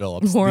as it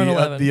develops.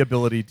 The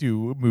ability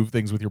to move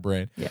things with your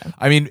brain. Yeah.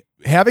 I mean,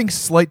 having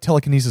slight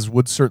telekinesis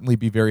would certainly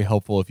be very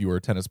helpful if you were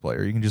a tennis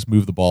player. You can just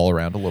move the ball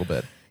around a little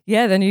bit.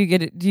 Yeah, then do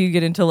you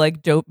get into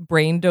like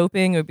brain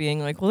doping or being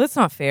like, well, that's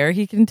not fair.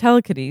 He can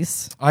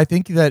telekinesis. I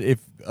think that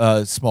if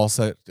a small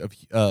set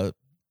of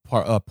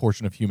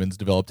portion of humans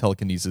develop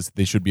telekinesis,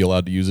 they should be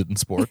allowed to use it in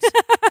sports.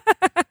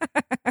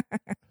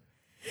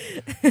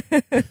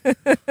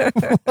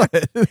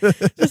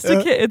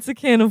 It's a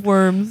can of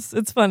worms.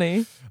 It's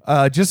funny.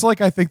 Just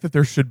like I think that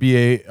there should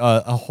be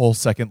a whole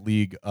second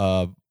league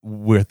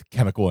with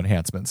chemical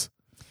enhancements.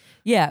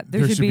 Yeah,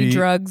 there should be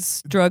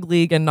drug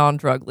league and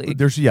non-drug league.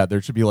 There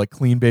should be like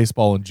clean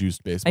baseball and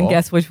juiced baseball. And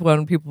guess which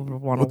one people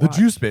want to watch? The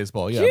juiced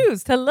baseball, yeah.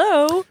 Juiced,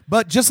 hello.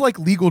 But just like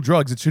legal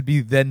drugs, it should be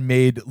then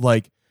made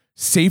like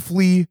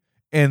safely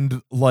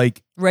and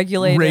like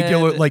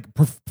regulated, like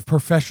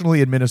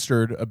professionally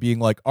administered, being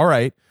like, all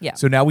right,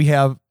 so now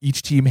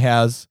each team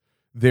has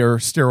their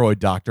steroid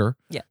doctor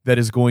that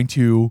is going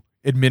to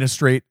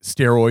administrate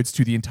steroids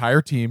to the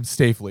entire team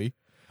safely.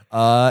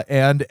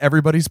 And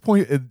everybody's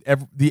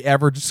the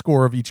average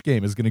score of each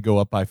game is going to go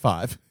up by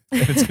 5.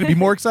 And it's going to be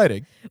more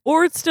exciting.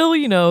 Or it's still,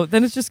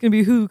 then it's just going to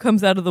be who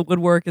comes out of the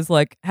woodwork is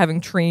like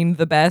having trained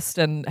the best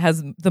and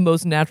has the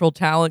most natural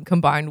talent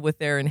combined with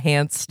their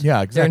enhanced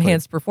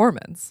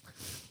performance.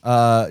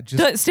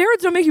 Steroids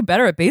don't make you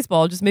better at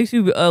baseball. It just makes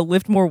you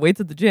lift more weights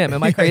at the gym.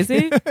 Am I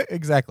crazy?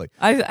 Exactly.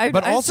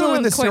 But also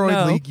in the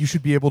steroid league, you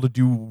should be able to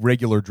do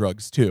regular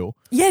drugs too.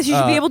 Yes, you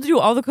should be able to do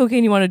all the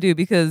cocaine you want to do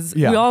because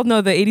we all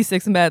know the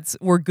 86 Mets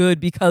were good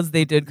because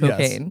they did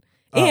cocaine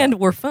and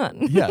were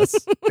fun.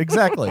 Yes,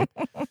 exactly.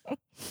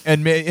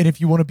 And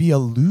if you want to be a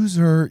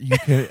loser, you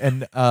can,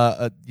 and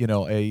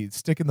a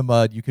stick in the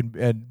mud, you can,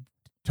 and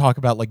talk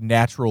about like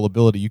natural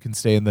ability. You can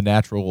stay in the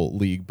natural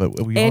league, but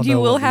you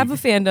will have a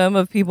fandom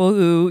of people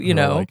who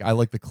like, I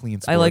like the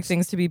clean sports. I like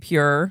things to be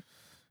pure.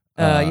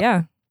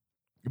 Yeah,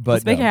 but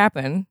let's make it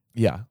happen.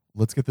 Yeah,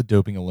 let's get the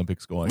doping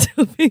Olympics going.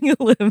 Doping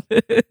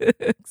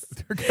Olympics.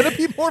 They're gonna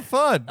be more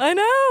fun. I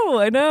know,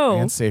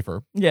 and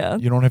safer. Yeah,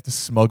 you don't have to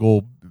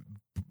smuggle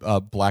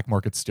black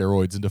market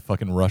steroids into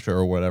fucking Russia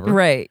or whatever.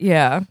 Right,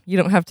 yeah. You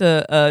don't have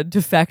to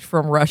defect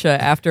from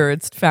Russia after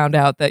it's found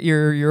out that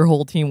your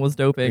whole team was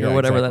doping or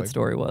whatever that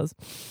story was.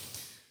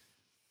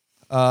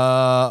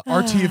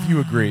 RT if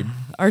you agree.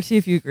 RT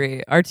if you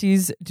agree.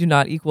 RTs do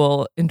not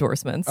equal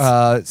endorsements.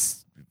 Let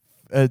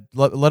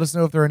us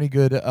know if there are any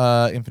good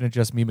Infinite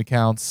Jest meme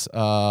accounts.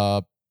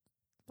 I'll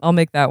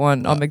make that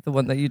one. I'll make the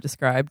one that you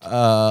described.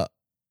 What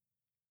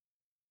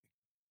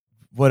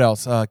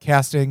else?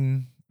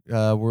 Casting.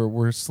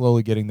 We're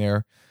slowly getting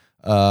there.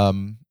 I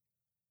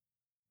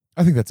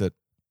think that's it.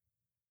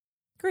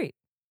 Great.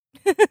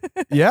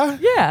 Yeah?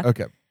 Yeah.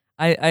 Okay.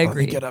 I agree. Let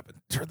me get up and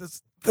turn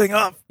this thing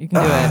off. You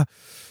can do it.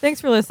 Thanks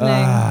for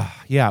listening.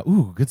 Yeah.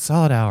 Ooh, good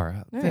solid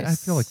hour. Nice. I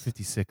feel like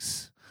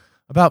 56.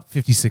 About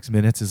 56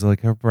 minutes is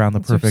like around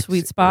the perfect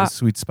sweet spot.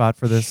 Sweet spot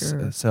for this.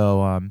 Sure.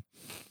 So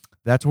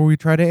that's where we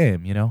try to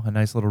aim, a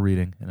nice little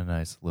reading and a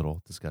nice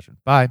little discussion.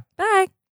 Bye. Bye.